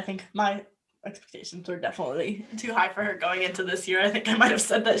with that. I think my expectations were definitely too high for her going into this year. I think I might have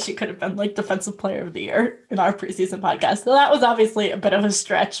said that she could have been like defensive player of the year in our preseason podcast. So that was obviously a bit of a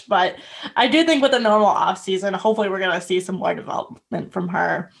stretch, but I do think with a normal offseason, hopefully we're going to see some more development from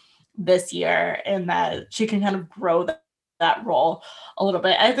her this year, and that she can kind of grow that role a little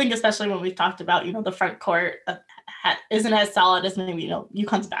bit. I think especially when we talked about, the front court isn't as solid as maybe,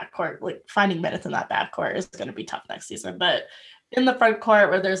 UConn's backcourt. Like, finding minutes in that backcourt is going to be tough next season, but in the front court,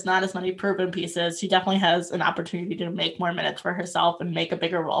 where there's not as many proven pieces, she definitely has an opportunity to make more minutes for herself and make a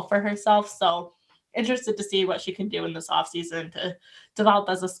bigger role for herself. So interested to see what she can do in this offseason to develop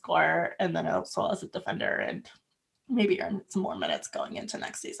as a scorer, and then also as a defender, and maybe earn some more minutes going into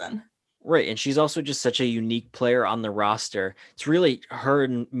next season. Right, and she's also just such a unique player on the roster. It's really her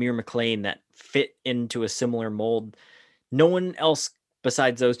and Mir McLean that fit into a similar mold. No one else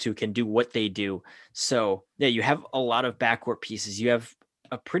besides those two can do what they do. So, yeah, you have a lot of backcourt pieces. You have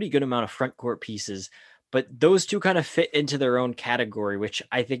a pretty good amount of front court pieces, but those two kind of fit into their own category, which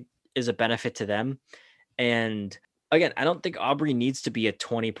I think is a benefit to them. And again, I don't think Aubrey needs to be a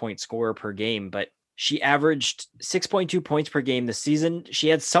 20-point scorer per game, but she averaged 6.2 points per game this season. She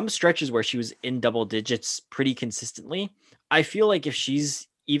had some stretches where she was in double digits pretty consistently. I feel like if she's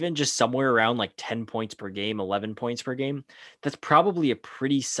even just somewhere around like 10 points per game, 11 points per game, that's probably a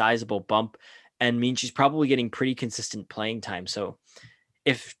pretty sizable bump and means she's probably getting pretty consistent playing time. So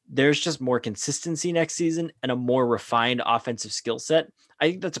if there's just more consistency next season and a more refined offensive skill set, I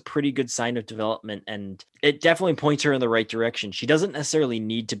think that's a pretty good sign of development. And it definitely points her in the right direction. She doesn't necessarily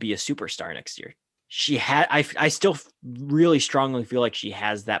need to be a superstar next year. I still really strongly feel like she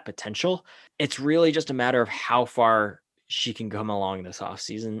has that potential. It's really just a matter of how far she can come along this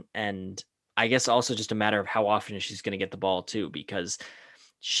offseason. And I guess also just a matter of how often she's going to get the ball too, because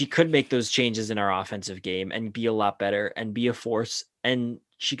she could make those changes in our offensive game and be a lot better and be a force. And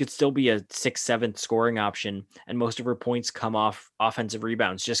she could still be a 6th, 7th scoring option. And most of her points come off offensive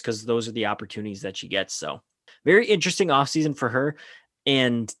rebounds just because those are the opportunities that she gets. So very interesting offseason for her.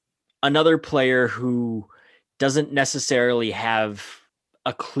 And another player who doesn't necessarily have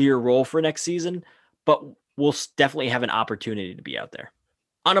a clear role for next season, but will definitely have an opportunity to be out there.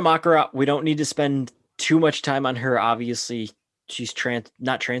 Anna Makara, we don't need to spend too much time on her. Obviously, she's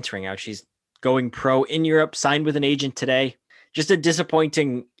not transferring out. She's going pro in Europe, signed with an agent today. Just a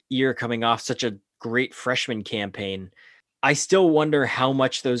disappointing year coming off such a great freshman campaign. I still wonder how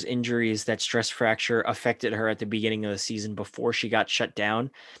much those injuries, that stress fracture, affected her at the beginning of the season before she got shut down.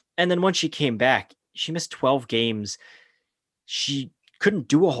 And then once she came back, she missed 12 games. She couldn't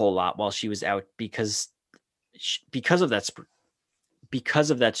do a whole lot while she was out because of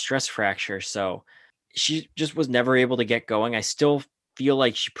that stress fracture. So she just was never able to get going. I still feel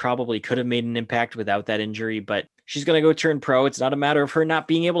like she probably could have made an impact without that injury, but she's going to go turn pro. It's not a matter of her not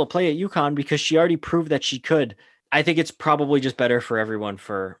being able to play at UConn because she already proved that she could. I think it's probably just better for everyone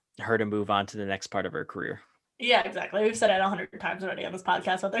for her to move on to the next part of her career. Yeah, exactly. We've said it 100 times already on this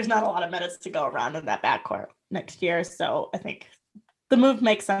podcast, but there's not a lot of minutes to go around in that backcourt next year. So I think the move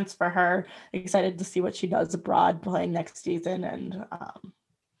makes sense for her. Excited to see what she does abroad playing next season. And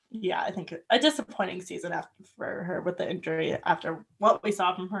yeah, I think a disappointing season for her with the injury after what we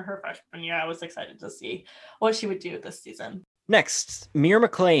saw from her freshman year. I was excited to see what she would do this season. Next, Mir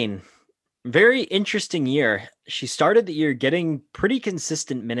McLean. Very interesting year. She started the year getting pretty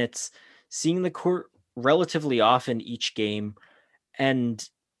consistent minutes, seeing the court relatively often each game, and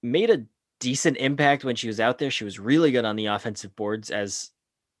made a decent impact when she was out there. She was really good on the offensive boards, as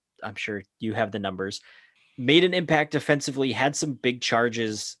I'm sure you have the numbers. Made an impact defensively, had some big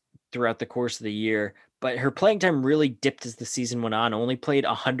charges throughout the course of the year, but her playing time really dipped as the season went on. Only played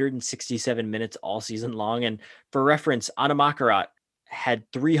 167 minutes all season long. And for reference, Anna Makarat had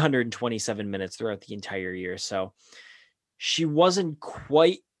 327 minutes throughout the entire year. So she wasn't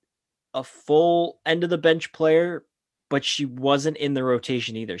quite a full end of the bench player, but she wasn't in the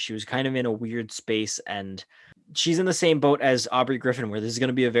rotation either. She was kind of in a weird space, and she's in the same boat as Aubrey Griffin, where this is going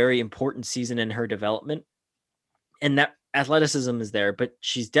to be a very important season in her development. And that athleticism is there, but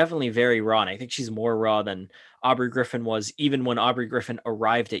she's definitely very raw. And I think she's more raw than Aubrey Griffin was, even when Aubrey Griffin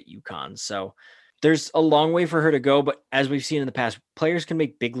arrived at UConn. So there's a long way for her to go. But as we've seen in the past, players can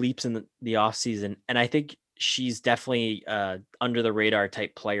make big leaps in the off season. And I think she's definitely under the radar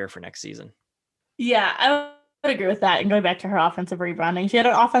type player for next season. Yeah, I would agree with that. And going back to her offensive rebounding, she had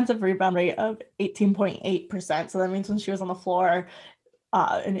an offensive rebound rate of 18.8%. So that means when she was on the floor,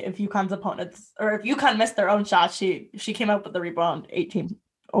 and if UConn's opponents, or if UConn missed their own shots, she came up with the rebound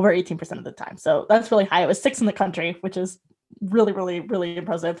over 18% of the time. So that's really high. It was 6th in the country, which is really, really, really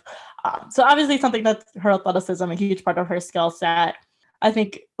impressive. So obviously something that's her athleticism, a huge part of her skill set. I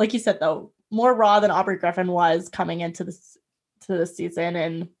think, like you said, though, more raw than Aubrey Griffin was coming into this season.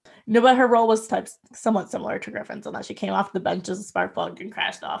 And but her role was somewhat similar to Griffin's in that she came off the bench as a spark plug and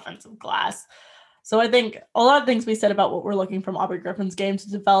crashed the offensive glass. So I think a lot of things we said about what we're looking from Aubrey Griffin's game to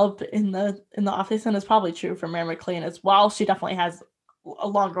develop in the offseason is probably true for Mir McLean as well. She definitely has a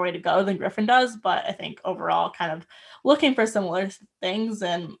longer way to go than Griffin does, but I think overall kind of looking for similar things.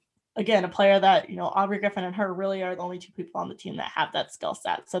 And again, a player that, Aubrey Griffin and her really are the only two people on the team that have that skill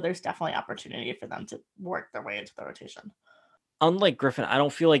set. So there's definitely opportunity for them to work their way into the rotation. Unlike Griffin, I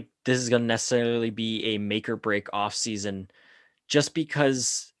don't feel like this is going to necessarily be a make or break off season, just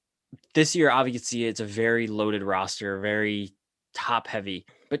because this year, obviously, it's a very loaded roster, very top heavy.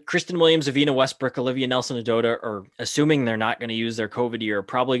 But Kristen Williams, Avina Westbrook, Olivia Nelson-Ododa are, assuming they're not going to use their COVID year,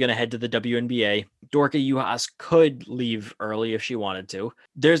 probably going to head to the WNBA. Dorka Juhas could leave early if she wanted to.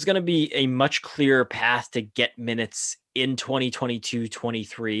 There's going to be a much clearer path to get minutes in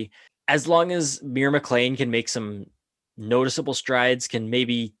 2022-23. As long as Mir McLean can make some noticeable strides, can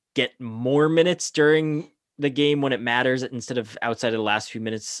maybe get more minutes during the game when it matters instead of outside of the last few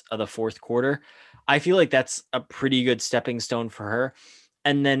minutes of the fourth quarter, I feel like that's a pretty good stepping stone for her.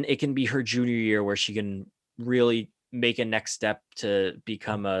 And then it can be her junior year where she can really make a next step to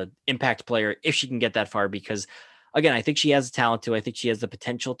become a impact player if she can get that far, because again, I think she has the talent to, I think she has the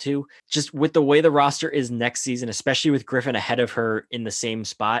potential to. Just with the way the roster is next season, especially with Griffin ahead of her in the same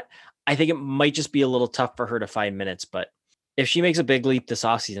spot, I think it might just be a little tough for her to find minutes. But if she makes a big leap this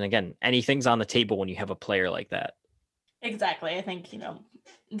offseason, again, anything's on the table when you have a player like that. Exactly. I think, it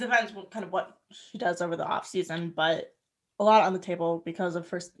depends what she does over the offseason, but a lot on the table because of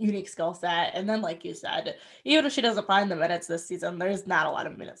her unique skill set. And then, like you said, even if she doesn't find the minutes this season, there's not a lot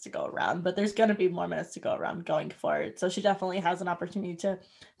of minutes to go around, but there's going to be more minutes to go around going forward. So she definitely has an opportunity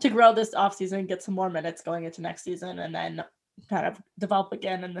to grow this offseason, get some more minutes going into next season, and then kind of develop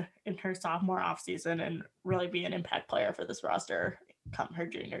again in her sophomore offseason and really be an impact player for this roster come her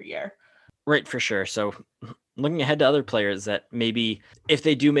junior year. Right, for sure. So looking ahead to other players that maybe if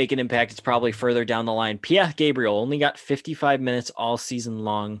they do make an impact, it's probably further down the line. Pia Gabriel only got 55 minutes all season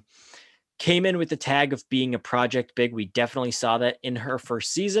long. Came in with the tag of being a project big. We definitely saw that in her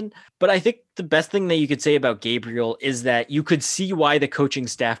first season. But I think the best thing that you could say about Gabriel is that you could see why the coaching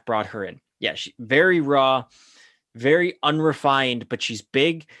staff brought her in. Yeah, she's very raw, very unrefined, but she's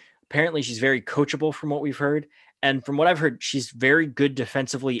big. Apparently, she's very coachable from what we've heard. And from what I've heard, she's very good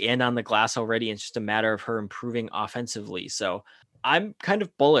defensively and on the glass already. It's just a matter of her improving offensively. So I'm kind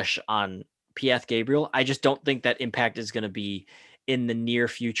of bullish on Piath Gabriel. I just don't think that impact is going to be in the near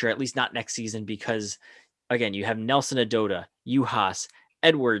future, at least not next season, because again, you have Nelson-Ododa, Juhas,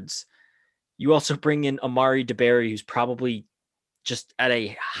 Edwards. You also bring in Amari DeBerry, who's probably just at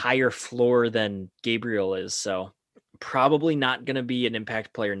a higher floor than Gabriel is. So probably not going to be an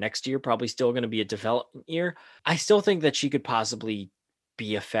impact player next year, probably still going to be a development year. I still think that she could possibly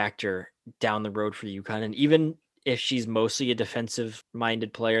be a factor down the road for UConn. And even if she's mostly a defensive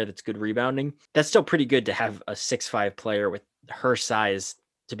minded player that's good rebounding, that's still pretty good to have a 6'5" player with her size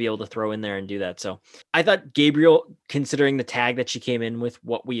to be able to throw in there and do that. So I thought Gabriel, considering the tag that she came in with,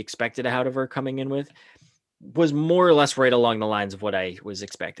 what we expected out of her coming in with, was more or less right along the lines of what I was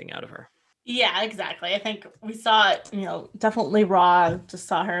expecting out of her. Yeah, exactly. I think we saw it, definitely raw. Just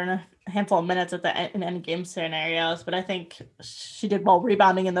saw her in a handful of minutes in end game scenarios, but I think she did well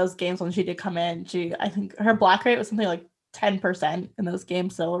rebounding in those games when she did come in. I think her block rate was something like 10% in those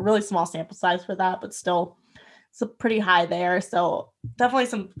games, so a really small sample size for that, but still it's pretty high there. So definitely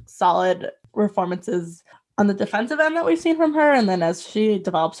some solid performances on the defensive end that we've seen from her, and then as she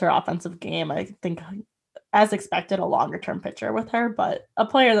develops her offensive game, I think, as expected, a longer term pitcher with her, but a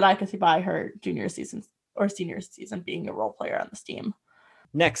player that I could see by her junior season or senior season being a role player on this team.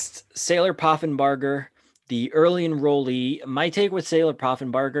 Next, Sailor Poffenbarger, the early enrollee. My take with Sailor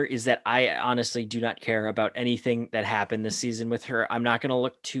Poffenbarger is that I honestly do not care about anything that happened this season with her. I'm not going to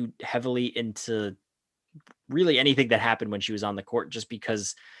look too heavily into really anything that happened when she was on the court, just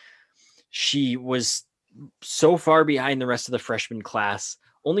because she was so far behind the rest of the freshman class.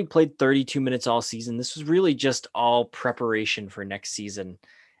 Only played 32 minutes all season. This was really just all preparation for next season.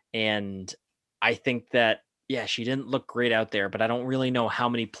 And I think that, yeah, she didn't look great out there, but I don't really know how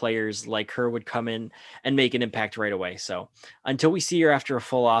many players like her would come in and make an impact right away. So until we see her after a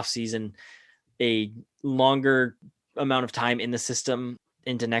full off season, a longer amount of time in the system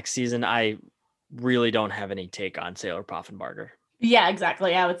into next season, I really don't have any take on Sailor Poffenbarger. Yeah,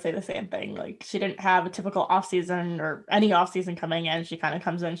 exactly. I would say the same thing. Like, she didn't have a typical offseason or any offseason coming in. She kind of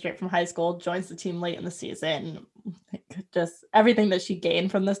comes in straight from high school, joins the team late in the season. Just everything that she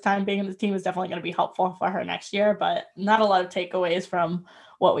gained from this time being in the team is definitely going to be helpful for her next year, but not a lot of takeaways from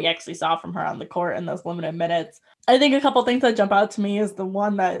what we actually saw from her on the court in those limited minutes. I think a couple things that jump out to me is the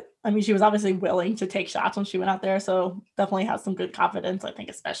one that, she was obviously willing to take shots when she went out there, so definitely has some good confidence, I think,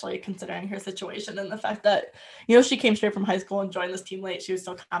 especially considering her situation and the fact that, she came straight from high school and joined this team late. She was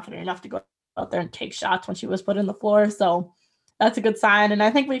still confident enough to go out there and take shots when she was put in the floor, so that's a good sign. And I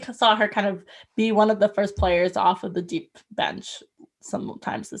think we saw her kind of be one of the first players off of the deep bench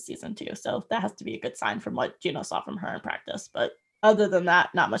sometimes this season too, so that has to be a good sign from what Gino saw from her in practice. But other than that,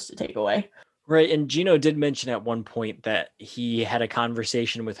 not much to take away. Right. And Gino did mention at one point that he had a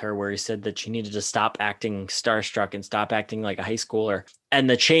conversation with her where he said that she needed to stop acting starstruck and stop acting like a high schooler. And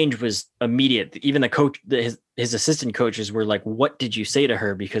the change was immediate. Even the coach, his assistant coaches were like, "What did you say to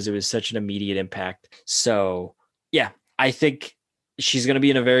her?" Because it was such an immediate impact. So, yeah, I think she's going to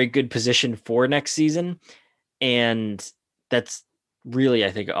be in a very good position for next season. And that's really,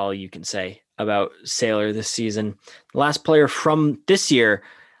 I think, all you can say about Sailor this season. The last player from this year,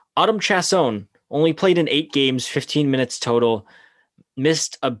 Autumn Chasson, only played in 8 games, 15 minutes total,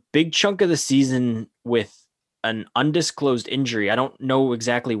 missed a big chunk of the season with an undisclosed injury. I don't know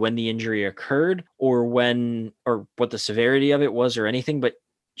exactly when the injury occurred or what the severity of it was or anything, but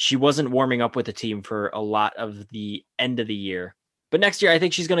she wasn't warming up with the team for a lot of the end of the year. But next year, I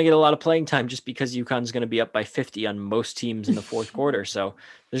think she's going to get a lot of playing time just because UConn's going to be up by 50 on most teams in the fourth quarter. So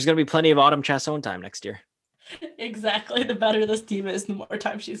there's going to be plenty of Autumn Chasson time next year. Exactly. The better this team is, the more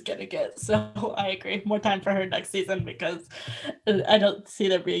time she's going to get. So I agree. More time for her next season because I don't see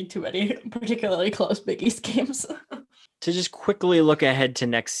there being too many particularly close Big East games. To just quickly look ahead to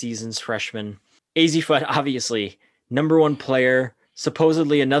next season's freshman, AZ Fudd, obviously, number 1 player,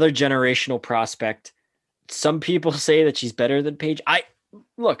 supposedly another generational prospect. Some people say that she's better than Paige.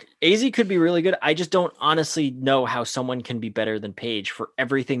 Look, AZ could be really good. I just don't honestly know how someone can be better than Paige for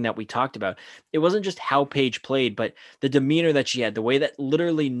everything that we talked about. It wasn't just how Paige played, but the demeanor that she had, the way that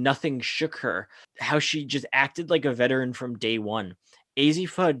literally nothing shook her, how she just acted like a veteran from day one. AZ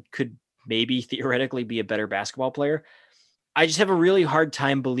Fudd could maybe theoretically be a better basketball player. I just have a really hard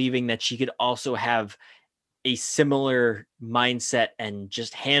time believing that she could also have a similar mindset and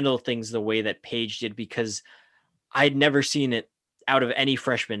just handle things the way that Paige did, because I'd never seen it out of any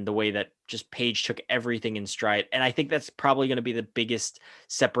freshman the way that just Paige took everything in stride. And I think that's probably going to be the biggest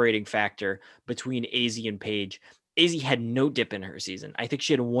separating factor between AZ and Paige. AZ had no dip in her season. I think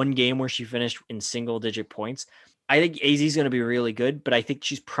she had 1 game where she finished in single digit points. I think AZ is going to be really good, but I think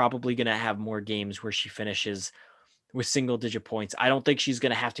she's probably going to have more games where she finishes with single digit points. I don't think she's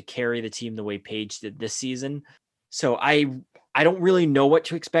going to have to carry the team the way Paige did this season. So I don't really know what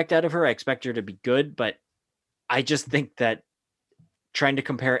to expect out of her. I expect her to be good, but I just think that trying to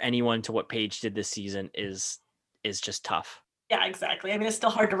compare anyone to what Paige did this season is just tough. Yeah, exactly. I mean, it's still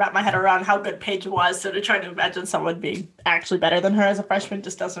hard to wrap my head around how good Paige was. So to try to imagine someone being actually better than her as a freshman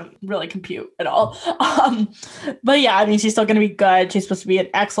just doesn't really compute at all. But yeah, I mean, she's still going to be good. She's supposed to be an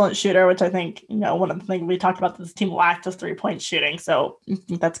excellent shooter, which I think, one of the things we talked about, this team lacked is 3-point shooting. So I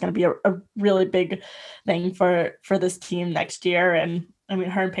think that's going to be a really big thing for this team next year. And I mean,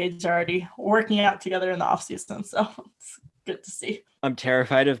 her and Paige are already working out together in the offseason. So it's good to see. I'm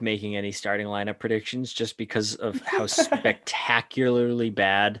terrified of making any starting lineup predictions just because of how spectacularly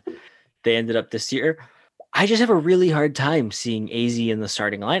bad they ended up this year. I just have a really hard time seeing AZ in the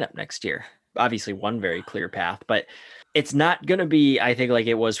starting lineup next year. Obviously, one very clear path, but it's not going to be, I think, like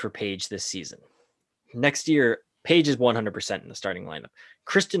it was for Paige this season. Next year, Paige is 100% in the starting lineup.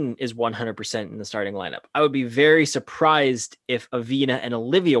 Kristen is 100% in the starting lineup. I would be very surprised if Avina and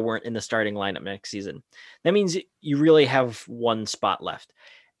Olivia weren't in the starting lineup next season. That means you really have 1 spot left.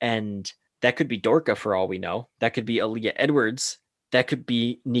 And that could be Dorka for all we know. That could be Aaliyah Edwards. That could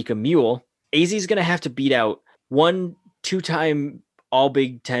be Nika Mule. AZ is going to have to beat out 1 2-time All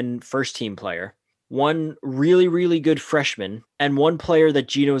Big Ten first team player, 1 really, really good freshman, and 1 player that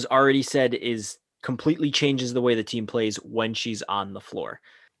Gino's already said is completely changes the way the team plays when she's on the floor.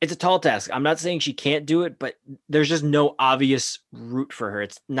 It's a tall task. I'm not saying she can't do it, but there's just no obvious route for her.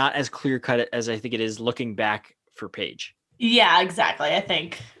 It's not as clear cut as I think it is looking back for Paige. Yeah, exactly. I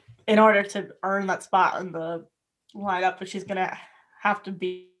think in order to earn that spot in the lineup, she's going to have to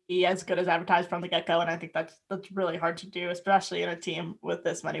be as good as advertised from the get-go. And I think that's really hard to do, especially in a team with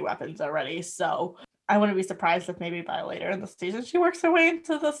this many weapons already. So I wouldn't be surprised if maybe by later in the season she works her way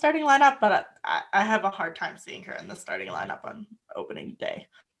into the starting lineup, but I have a hard time seeing her in the starting lineup on opening day.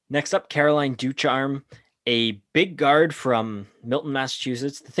 Next up, Caroline Ducharme, a big guard from Milton,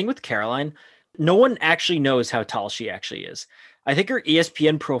 Massachusetts. The thing with Caroline, no one actually knows how tall she actually is. I think her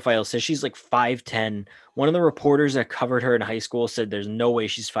ESPN profile says she's like 5'10". One of the reporters that covered her in high school said there's no way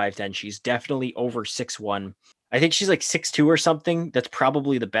she's 5'10". She's definitely over 6'1". I think she's like 6'2" or something. That's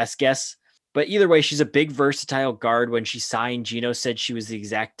probably the best guess. But either way, she's a big, versatile guard. When she signed, Gino said she was the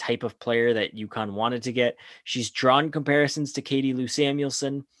exact type of player that UConn wanted to get. She's drawn comparisons to Katie Lou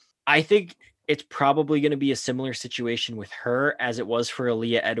Samuelson. I think it's probably going to be a similar situation with her as it was for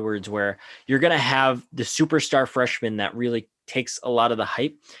Aaliyah Edwards, where you're going to have the superstar freshman that really takes a lot of the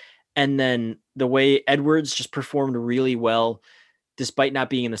hype. And then the way Edwards just performed really well despite not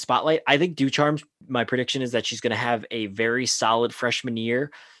being in the spotlight. I think Ducharme, my prediction is that she's going to have a very solid freshman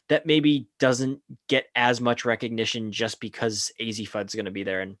year that maybe doesn't get as much recognition just because AZ Fudd's going to be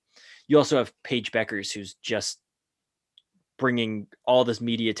there. And you also have Paige Beckers, who's just bringing all this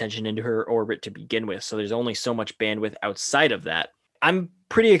media attention into her orbit to begin with. So there's only so much bandwidth outside of that. I'm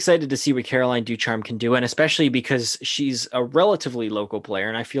pretty excited to see what Caroline Ducharme can do, and especially because she's a relatively local player,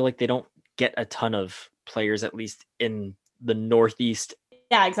 and I feel like they don't get a ton of players, at least in the Northeast.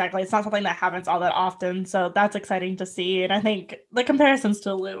 Yeah, exactly. It's not something that happens all that often, so that's exciting to see. And I think the comparisons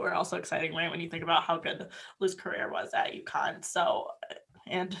to Lou are also exciting, right? When you think about how good Lou's career was at UConn. So,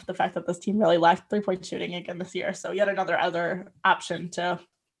 and the fact that this team really lacked 3-point shooting again this year. So yet another option to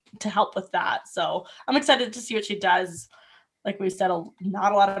help with that. So I'm excited to see what she does. Like we said,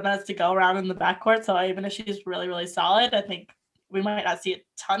 not a lot of minutes to go around in the backcourt. So even if she's really, really solid, I think we might not see a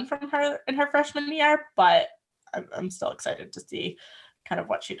ton from her in her freshman year, but I'm still excited to see kind of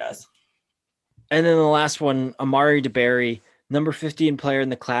what she does. And then the last one, Amari DeBerry, number 15 player in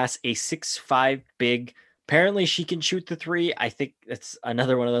the class, a 6'5" big. Apparently she can shoot the three. I think that's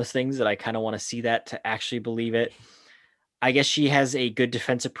another one of those things that I kind of want to see that to actually believe it. I guess she has a good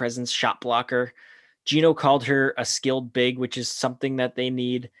defensive presence, shot blocker. Gino called her a skilled big, which is something that they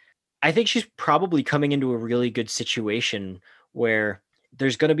need. I think she's probably coming into a really good situation where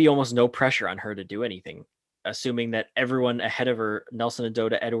there's going to be almost no pressure on her to do anything, assuming that everyone ahead of her, Nelson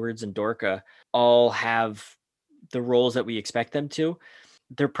Adota, Edwards, and Dorka, all have the roles that we expect them to.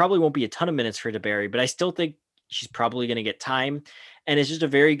 There probably won't be a ton of minutes for DeBerry, but I still think she's probably going to get time. And it's just a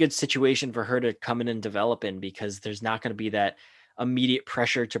very good situation for her to come in and develop in, because there's not going to be that immediate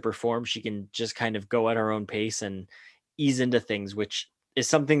pressure to perform. She can just kind of go at her own pace and ease into things, which is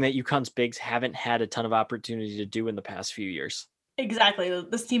something that UConn's bigs haven't had a ton of opportunity to do in the past few years. Exactly.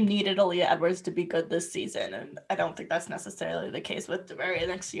 This team needed Aaliyah Edwards to be good this season, and I don't think that's necessarily the case with DeBerry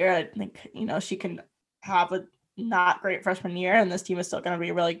next year. I think, she can have a not great freshman year, and this team is still going to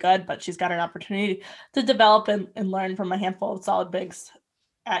be really good, but she's got an opportunity to develop and learn from a handful of solid bigs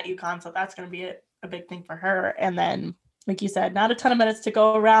at UConn, so that's going to be a big thing for her. And then, like you said, not a ton of minutes to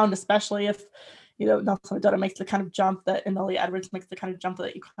go around, especially if Nelson Adota makes the kind of jump that, and Aaliyah Edwards makes the kind of jump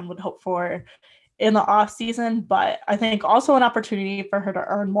that UConn would hope for in the off season. But I think also an opportunity for her to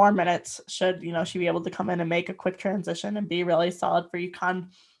earn more minutes should she be able to come in and make a quick transition and be really solid for UConn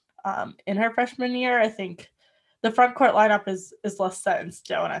in her freshman year. I think the front court lineup is less set in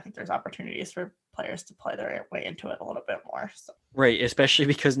stone. I think there's opportunities for players to play their way into it a little bit more. So. Right, especially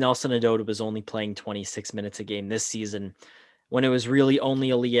because Nelson Adota was only playing 26 minutes a game this season, when it was really only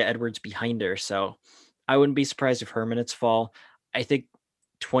Aaliyah Edwards behind her. So I wouldn't be surprised if her minutes fall. I think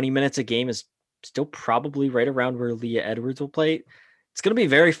 20 minutes a game is still probably right around where Aaliyah Edwards will play. It's going to be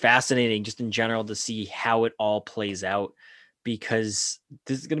very fascinating just in general to see how it all plays out, because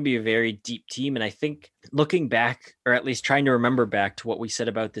this is going to be a very deep team. And I think looking back, or at least trying to remember back to what we said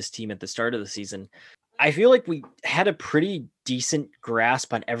about this team at the start of the season, I feel like we had a pretty decent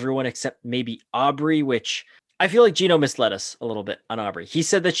grasp on everyone except maybe Aubrey, which I feel like Gino misled us a little bit on Aubrey. He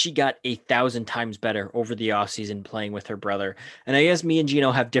said that she got 1,000 times better over the offseason playing with her brother. And I guess me and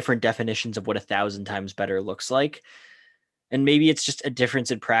Gino have different definitions of what 1,000 times better looks like. And maybe it's just a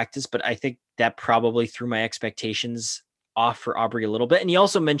difference in practice, but I think that probably threw my expectations off for Aubrey a little bit. And he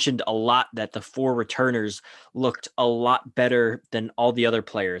also mentioned a lot that the 4 returners looked a lot better than all the other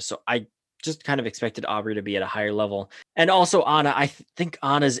players. So I just kind of expected Aubrey to be at a higher level. And also Anna, I think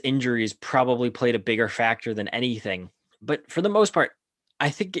Anna's injuries probably played a bigger factor than anything. But for the most part, I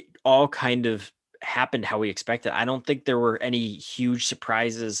think it all kind of happened how we expected. I don't think there were any huge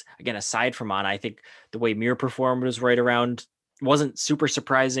surprises. Again, aside from Anna, I think the way Mir performed was right around, wasn't super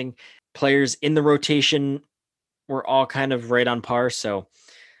surprising. Players in the rotation were all kind of right on par. So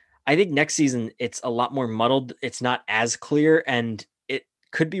I think next season it's a lot more muddled. It's not as clear, and it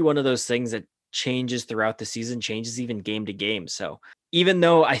could be one of those things that changes throughout the season, changes even game to game. So even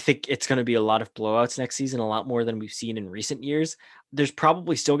though I think it's going to be a lot of blowouts next season, a lot more than we've seen in recent years, there's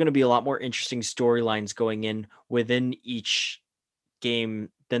probably still going to be a lot more interesting storylines going in within each game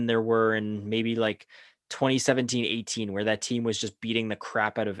than there were in maybe like 2017-18, where that team was just beating the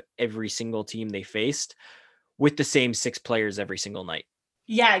crap out of every single team they faced with the same 6 players every single night.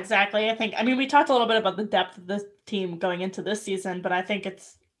 Yeah, exactly. We talked a little bit about the depth of this team going into this season, but I think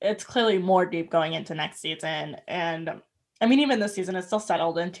it's clearly more deep going into next season. And even this season, it's still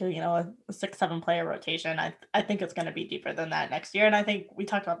settled into, a 6-7 player rotation. I think it's going to be deeper than that next year. And I think we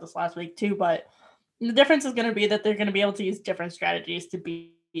talked about this last week too, but the difference is going to be that they're going to be able to use different strategies to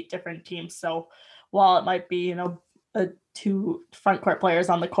beat different teams. So while it might be, two front court players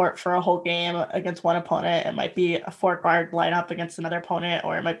on the court for a whole game against one opponent. It might be a 4-guard lineup against another opponent,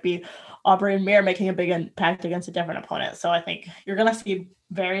 or it might be Aubrey and Mir making a big impact against a different opponent. So I think you're going to see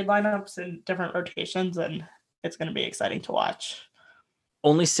varied lineups and different rotations, and it's going to be exciting to watch.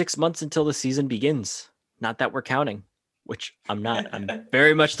 Only 6 months until the season begins. Not that we're counting, which I'm not. I'm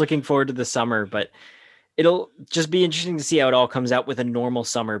very much looking forward to the summer, but it'll just be interesting to see how it all comes out with a normal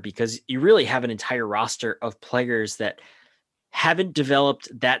summer, because you really have an entire roster of players that haven't developed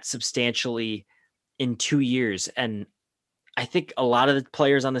that substantially in 2 years. And I think a lot of the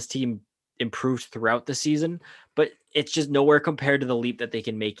players on this team improved throughout the season, but it's just nowhere compared to the leap that they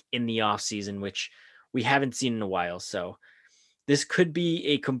can make in the off season, which we haven't seen in a while. So this could be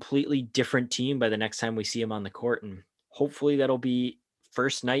a completely different team by the next time we see them on the court. And hopefully that'll be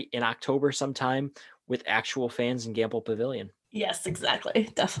first night in October sometime with actual fans in Gamble Pavilion. Yes, exactly.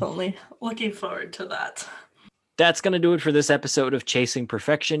 Definitely looking forward to that. That's going to do it for this episode of Chasing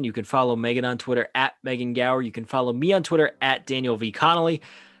Perfection. You can follow Megan on Twitter at Megan Gower. You can follow me on Twitter at Daniel V. Connolly.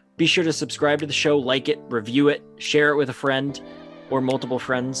 Be sure to subscribe to the show, like it, review it, share it with a friend or multiple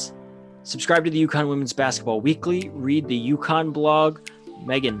friends. Subscribe to the UConn Women's Basketball Weekly. Read the UConn blog.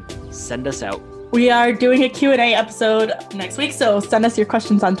 Megan, send us out. We are doing a Q&A episode next week, so send us your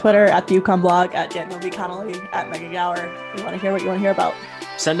questions on Twitter at the UConn blog, at Daniel V. Connolly, at Megan Gower. We want to hear what you want to hear about.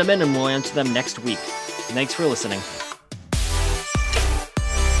 Send them in and we'll answer them next week. Thanks for listening.